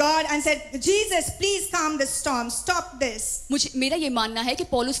out to God and said, Jesus, please calm the storm. Stop this. मेरा ये मानना है कि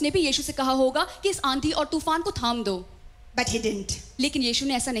पौलुस ने भी यीशु से कहा होगा कि इस आंधी और तूफान को थाम दो, But he didn't. लेकिन यीशु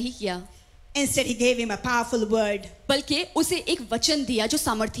ने ऐसा नहीं किया। Instead, he gave him a powerful word. बल्कि उसे एक वचन दिया जो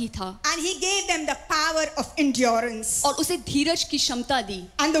सामर्थी था, And he gave them the power of endurance. और उसे धीरज की क्षमता दी।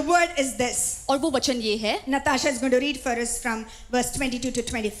 And the word is this. और वो वचन ये है, Natasha is going to read for us from verse 22 to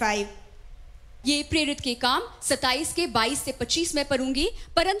 25. ये प्रेरित के काम 27 के 22 से 25 में पढ़ूंगी।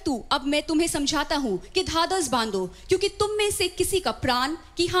 परंतु अब मैं तुम्हें समझाता हूँ कि धादस बांधो, क्योंकि तुम में से किसी का प्राण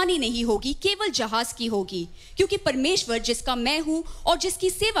की हानि नहीं होगी, केवल जहाज की होगी। क्योंकि परमेश्वर जिसका मैं हूँ और जिसकी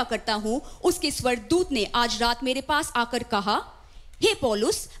सेवा करता हूँ, उसके स्वर्गदूत ने आज रात मेरे पास आकर कहा, हे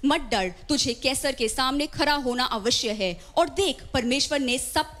पौलुस, मत डर, तुझे कैसर के सामने खड़ा होना अवश्य है। और देख, परमेश्वर ने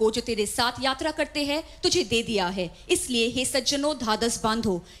सबको जो तेरे साथ यात्रा करते हैं तुझे दे दिया है। इसलिए हे सज्जनों, धादस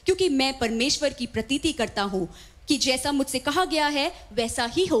बांधो, क्योंकि मैं परमेश्वर की प्रतीति करता हूँ कि जैसा मुझसे कहा गया है वैसा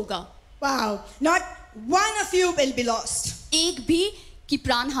ही होगा। Wow. Not one of you will be lost. एक भी की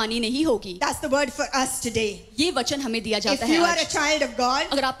प्राण हानि नहीं होगी। That's the word for us today. ये वचन हमें दिया If जाता है you are a आज। child of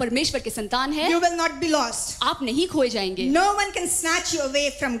God, अगर आप परमेश्वर के संतान हैं, you will not be lost. आप नहीं खोए जाएंगे। No one can snatch you away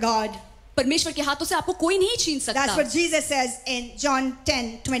from God. परमेश्वर के हाथों से आपको कोई नहीं छीन That's सकता। what Jesus says in John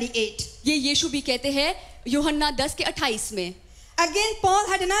 10:28. ये यीशु भी कहते हैं यूहन्ना 10 के 28 में। Again, Paul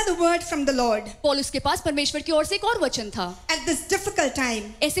had another word from the Lord. पौलुस के पास परमेश्वर की ओर से एक और वचन था। At this difficult time,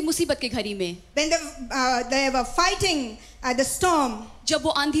 ऐसे मुसीबत के घड़ी में, when they were fighting the storm, जब वो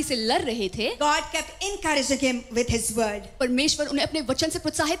आंधी से लड़ रहे थे, God kept encouraging him with his word. परमेश्वर उन्हें अपने वचन से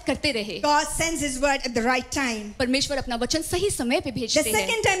प्रोत्साहित करते रहे। God sends his word at the right time. परमेश्वर अपना वचन सही समय पे The भेजते हैं।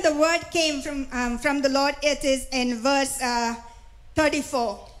 second time the word came from the Lord, it is in verse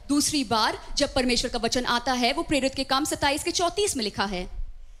 34. दूसरी बार जब परमेश्वर का वचन आता है वो प्रेरित के काम 27 के 34 में लिखा है,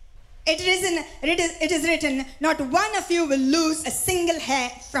 It is written, not one of you will lose a single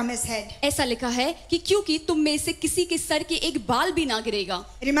hair from his head. ऐसा लिखा है कि क्योंकि तुम में से किसी के सर के एक बाल भी ना गिरेगा।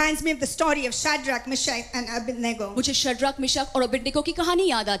 It reminds me of the story of Shadrach, Meshach and Abednego. मुझे शद्रक, मिशक और अबेदnego की कहानी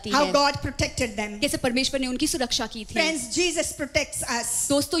याद आती How है, God protected them. कैसे परमेश्वर ने उनकी सुरक्षा की थी। Friends, Jesus protects us.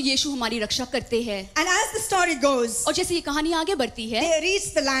 दोस्तों, यीशु हमारी रक्षा करते हैं। And as the story goes, और जैसे ये कहानी आगे बढ़ती है, they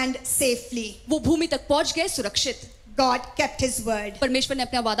reached the land safely. वो भूमि तक पहुंच गए सुरक्षित। God kept his word. परमेश्वर ने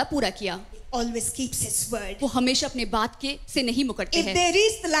अपना वादा पूरा किया। Always keeps his word. वो हमेशा अपने बात के से नहीं मुकरते If हैं। they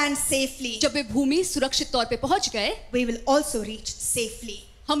reach the land safely, जब वे भूमि सुरक्षित तौर पे पहुंच गए, we will also reach safely.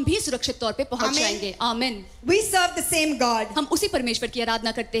 हम भी सुरक्षित तौर पे पहुंच Amen. जाएंगे। आमीन। We serve the same God. हम उसी परमेश्वर की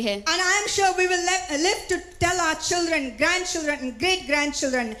आराधना करते हैं। And I am sure we will live to tell our children, grandchildren, and great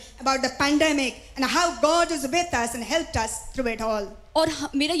grandchildren about the pandemic and how God was with us and helped us through it all. और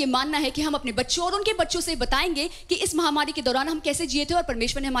मेरा ये मानना है कि हम अपने बच्चों और उनके बच्चों से बताएंगे कि इस महामारी के दौरान हम कैसे जिए थे और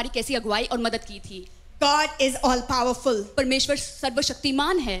परमेश्वर ने हमारी कैसी अगुवाई और मदद की थी। God is all powerful. परमेश्वर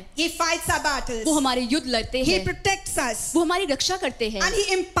सर्वशक्तिमान है। He fights our battles. वो हमारे युद्ध लड़ते He हैं। protects us. वो हमारी रक्षा करते हैं। And He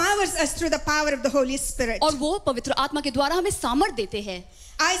empowers us through the power of the Holy Spirit. और वो पवित्र आत्मा के द्वारा हमें सामर्थ देते हैं।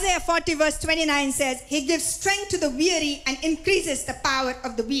 Isaiah 40 verse 29 says, He gives strength to the weary and increases the power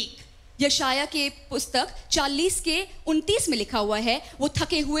of the weak. यशाया के पुस्तक 40 के 29 में लिखा हुआ है, वो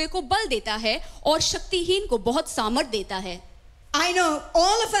थके हुए को बल देता है और शक्तिहीन को बहुत सामर्थ देता है। I know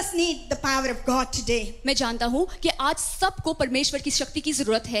all of us need the power of God today. मैं जानता हूँ कि आज सबको परमेश्वर की शक्ति की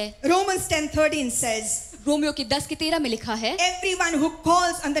जरूरत है। Romans 10:13 says, रोमियो के 10 के 13 में लिखा है, Everyone who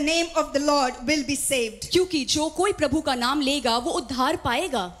calls on the name of the Lord will be saved. क्योंकि जो कोई प्रभु का नाम लेगा वो उद्धार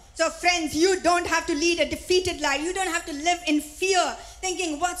पाएगा। So friends, you don't have to lead a defeated life. You don't have to live in fear,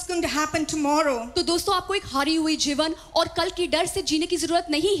 thinking what's going to happen tomorrow. तो दोस्तों, आपको एक हारी हुई जीवन और कल की डर से जीने की जरूरत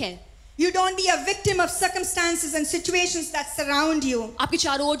नहीं है। You don't be a victim of circumstances and situations that surround you. आपके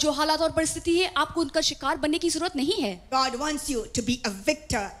चारों ओर जो हालात और परिस्थिति है, आपको उनका शिकार बनने की जरूरत नहीं है। God wants you to be a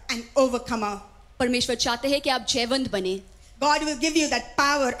victor and overcomer. परमेश्वर चाहते हैं कि आप जयवंत बने। God will give you that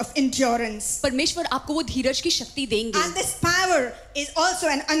power of endurance. परमेश्वर आपको वो धीरज की शक्ति देंगे। And this power is also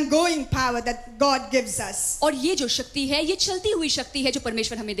an ongoing power that God gives us. और ये जो शक्ति है ये चलती हुई शक्ति है जो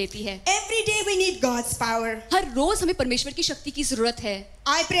परमेश्वर हमें देती है। Every day we need God's power. हर रोज हमें परमेश्वर की शक्ति की जरूरत है।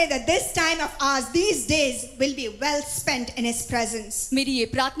 I pray that this time of ours, these days will be well spent in His presence. मेरी ये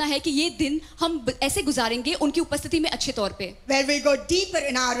प्रार्थना है कि ये दिन हम ऐसे गुजारेंगे उनकी उपस्थिति में अच्छे तौर पे, Where we go deeper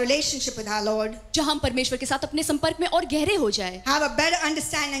in our relationship with our Lord. जहां हम परमेश्वर के साथ अपने संपर्क में और गहरे हो जाए। Have a better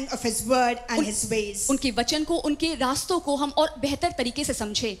understanding of His word and His ways. उनके वचन को, उनके रास्तों को हम और बेहतर तरीके से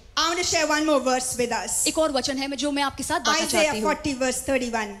समझे। I want to share one more verse with us. एक और वचन है जो मैं आपके साथ बांटना Isaiah चाहती हूँ। 40 verse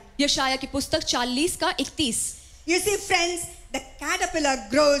 31. यशायाह की पुस्तक 40 का 31। You see, friends, the caterpillar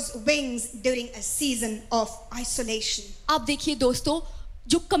grows wings during a season of isolation. आप देखिए दोस्तों,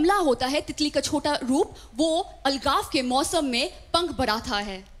 जो कमला होता है, तितली का छोटा रूप, वो अलगाव के मौसम में पंख बढ़ाता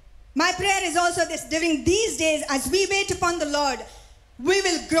है। My prayer is also this: during these days, as we wait upon the Lord, we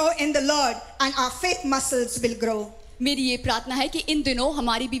will grow in the Lord and our faith muscles will grow. मेरी ये प्रार्थना है कि इन दिनों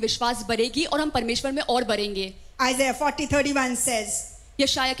हमारी भी विश्वास बढ़ेगी और हम परमेश्वर में और बढ़ेंगे। Isaiah 40:31 says,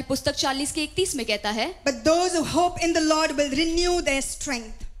 यशायाह की पुस्तक 40 के 31 में कहता है, but those who hope in the Lord will renew their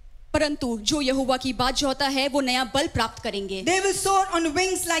strength. परंतु जो यहोवा की बात जो होता है वो नया बल प्राप्त करेंगे। They will soar on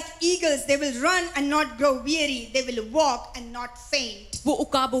wings like eagles. They will run and not grow weary. They will walk and not faint. वो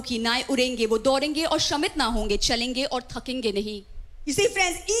उकाबों की नाय उड़ेंगे, वो दौड़ेंगे और श्रमित ना होंगे, चलेंगे और थकेंगे नहीं। You see,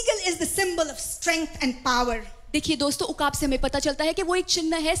 friends, eagle is the symbol of strength and power. देखिए दोस्तों, उकाब से हमें पता चलता है कि वो एक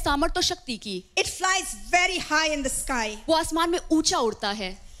चिन्ह है सामर्थ्य और शक्ति की। It flies very high in the sky. वो आसमान में ऊंचा उड़ता है।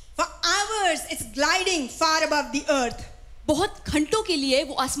 For hours, it's gliding far above the earth. बहुत घंटों के लिए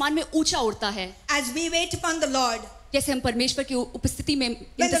वो आसमान में ऊंचा उड़ता है। As we wait upon the Lord, जैसे हम परमेश्वर की उपस्थिति में when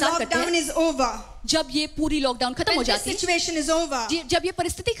the इंतजार करते lockdown हैं, is over, जब ये पूरी लॉकडाउन खत्म हो when the जाती है, situation is over, जब ये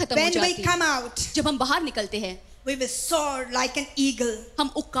परिस्थिति खत्म हो when we जाती come है, out, जब हम बाहर निकलते हैं, we will soar like an eagle.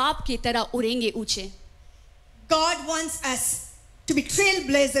 हम उकाब की तरह उड़ेंगे ऊंचे। God wants us to be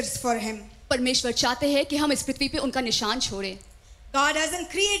trailblazers for Him. परमेश्वर चाहते हैं कि हम इस पृथ्वी पे उनका निशान छोड़े। God hasn't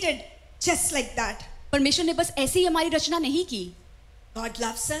created just like that. परमेश्वर ने बस ऐसी ही हमारी रचना नहीं की। God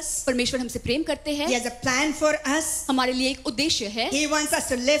loves us. परमेश्वर हमसे प्रेम करते He हैं, has a plan for us. हमारे लिए एक उद्देश्य है। He wants us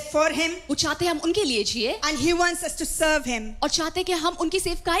to live for Him, वो चाहते हैं हम उनके लिए जिए and He wants us to serve Him. और चाहते हैं कि हम उनकी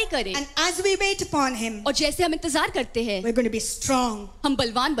सेवकाई करें। And as we wait upon Him, और जैसे हम इंतजार करते हैं, we're going to be strong, हम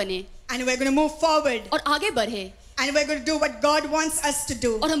बलवान बने and we're going to move forward, और आगे बढ़े, and we're going to do what God wants us to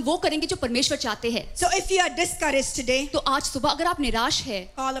do. और हम वो करेंगे जो परमेश्वर चाहते हैं। So if you are discouraged today, तो आज सुबह अगर आप निराश है,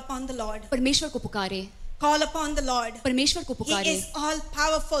 call upon the Lord. परमेश्वर को पुकारे, Call upon the Lord. परमेश्वर को He पुकारे। is all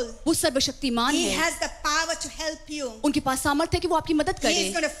powerful. वो सर्वशक्तिमान He है, has the power to help you. उनके पास सामर्थ्य है कि वो आपकी मदद He is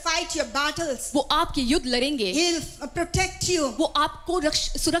करे। going to fight your battles. वो आपके युद्ध लड़ेंगे, He'll protect you. वो आपको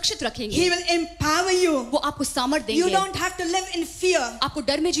सुरक्षित He रखेंगे, will empower you. वो आपको सामर्थ्य You देंगे। don't have to live in fear. आपको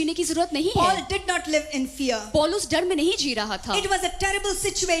डर में जीने की जरूरत नहीं Paul है। did not live in fear. पौलुस डर में नहीं जी रहा था, It was a terrible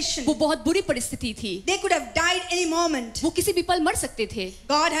situation. वो बहुत बुरी परिस्थिति थी, They could have died any moment. वो किसी भी पल मर सकते थे।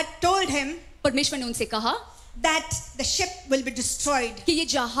 God had told him परमेश्वर ने उनसे कहा that the ship will be destroyed. कि ये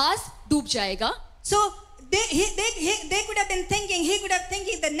जहाज डूब जाएगा। So they could have been thinking, he could have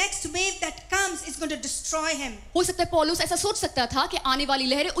thinking the next wave that comes is going to destroy him. हो सकता है पौलुस ऐसा सोच सकता था कि आने वाली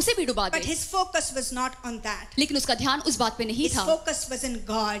लहरें उसे भी डुबा But they, his focus was not on that. लेकिन उसका ध्यान उस बात पे नहीं His था, focus was in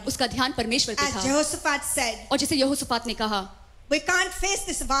God. उसका ध्यान परमेश्वर पे As था। Jehoshaphat said, और जैसे यहोशापात ने कहा, we can't face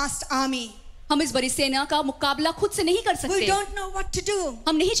this vast army. हम इस बड़ी सेना का मुकाबला खुद से नहीं कर We सकते, don't know what to do.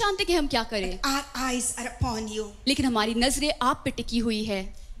 हम नहीं जानते कि हम क्या करें, Our eyes are upon you. लेकिन हमारी नजरें आप पे टिकी हुई है।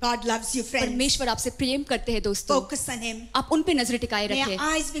 God loves you, friends. परमेश्वर आपसे प्रेम करते हैं दोस्तों, Focus on him. आप उन पे नजरें टिकाए May रखें, our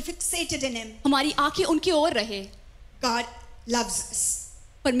eyes be fixated in him. हमारी आंखें उनकी ओर रहे। God loves us.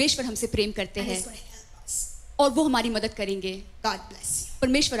 परमेश्वर हमसे प्रेम करते And हैं he's going to help us. और वो हमारी मदद करेंगे। God bless you.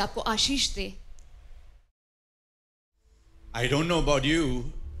 परमेश्वर आपको आशीष दे। I don't know about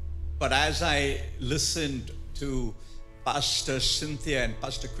you, but as I listened to Pastor Cynthia and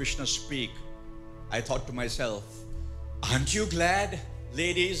Pastor Krishna speak, I thought to myself, aren't you glad,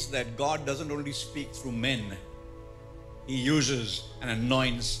 ladies, that God doesn't only speak through men? He uses and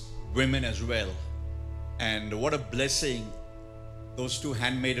anoints women as well. And what a blessing those two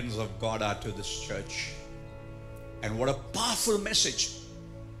handmaidens of God are to this church. And what a powerful message.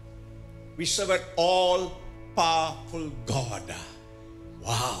 We serve an all-powerful God.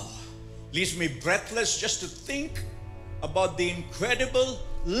 Wow. Leaves me breathless just to think about the incredible,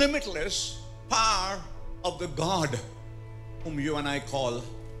 limitless power of the God whom you and I call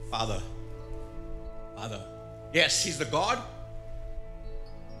Father. Father. Yes, He's the God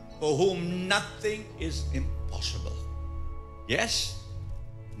for whom nothing is impossible. Yes,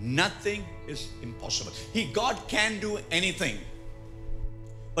 Nothing is impossible. God can do anything.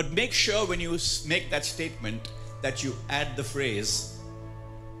 But make sure when you make that statement that you add the phrase,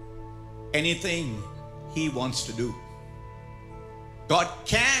 anything He wants to do. God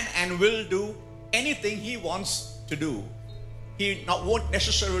can and will do anything He wants to do. He won't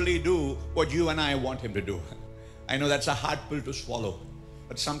necessarily do what you and I want Him to do. I know that's a hard pill to swallow,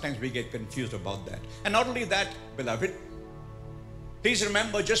 but sometimes we get confused about that. And not only that, beloved, please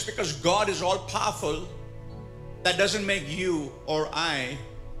remember, just because God is all powerful, that doesn't make you or I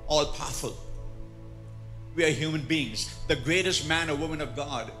all powerful. We are human beings. The greatest man or woman of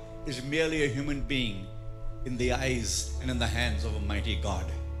God is merely a human being in the eyes and in the hands of a mighty God.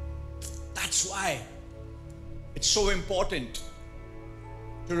 That's why it's so important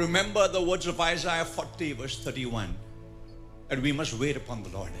to remember the words of Isaiah 40 verse 31, that we must wait upon the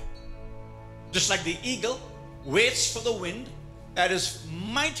Lord. Just like the eagle waits for the wind that is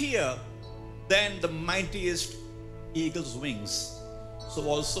mightier than the mightiest eagle's wings, so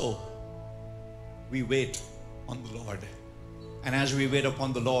also we wait on the Lord. And as we wait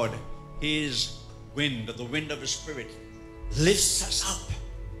upon the Lord, His wind, the wind of His Spirit, lifts us up.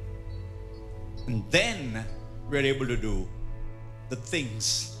 And then we're able to do the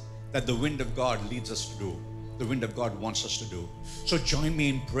things that the wind of God leads us to do, the wind of God wants us to do. So join me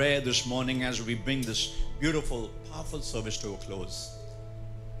in prayer this morning as we bring this beautiful, powerful service to a close.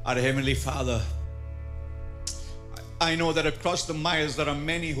 Our Heavenly Father, I know that across the miles there are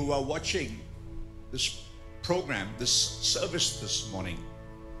many who are watching this program, this service this morning.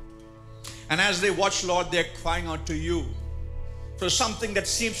 And as they watch, Lord, they're crying out to You for something that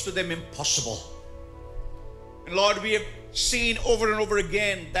seems to them impossible. And Lord, we have seen over and over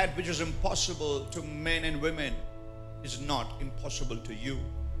again that which is impossible to men and women is not impossible to You.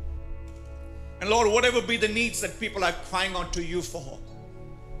 And Lord, whatever be the needs that people are crying out to You for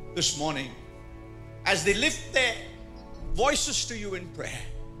this morning, as they lift their voices to You in prayer,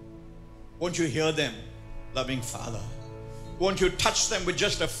 won't You hear them, loving Father? Won't You touch them with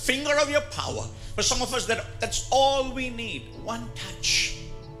just a finger of Your power? For some of us, that's all we need. One touch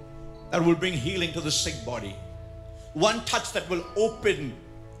that will bring healing to the sick body. One touch that will open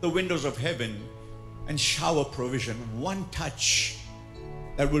the windows of heaven and shower provision. One touch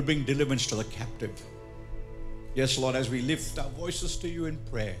that will bring deliverance to the captive. Yes, Lord, as we lift our voices to You in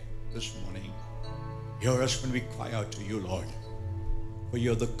prayer this morning, hear us when we cry out to You, Lord. For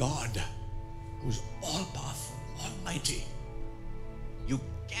You're the God who's all-powerful, almighty. You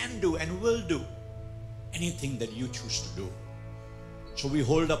can do and will do anything that You choose to do. So we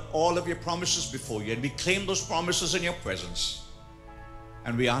hold up all of Your promises before You, and we claim those promises in Your presence.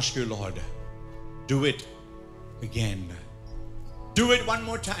 And we ask You, Lord, do it again. Do it one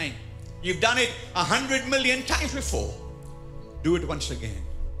more time. You've done it 100 million times before. Do it once again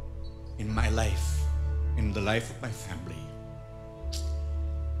in my life, in the life of my family.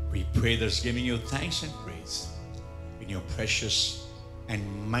 We pray this, giving You thanks and praise in Your precious and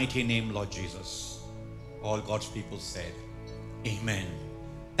mighty name, Lord Jesus. All God's people said, Amen.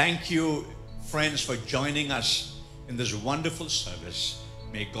 Thank you, friends, for joining us in this wonderful service.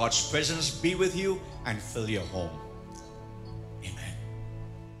 May God's presence be with you and fill your home. Amen.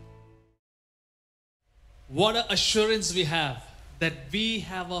 What an assurance we have that we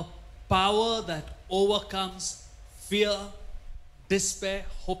have a power that overcomes fear, despair,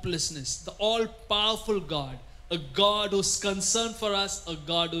 hopelessness. The all-powerful God, a God who's concerned for us, a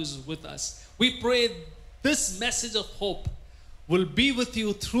God who's with us. We pray this message of hope will be with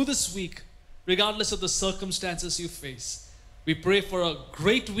you through this week, regardless of the circumstances you face. We pray for a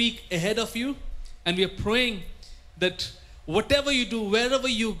great week ahead of you, and we are praying that whatever you do, wherever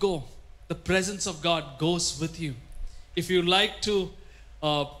you go, the presence of God goes with you. If you'd like to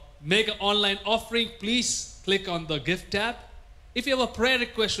make an online offering, please click on the gift tab. If you have a prayer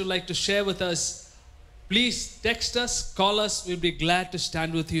request you'd like to share with us, please text us, call us. We'll be glad to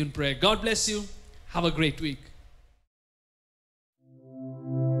stand with you in prayer. God bless you. Have a great week.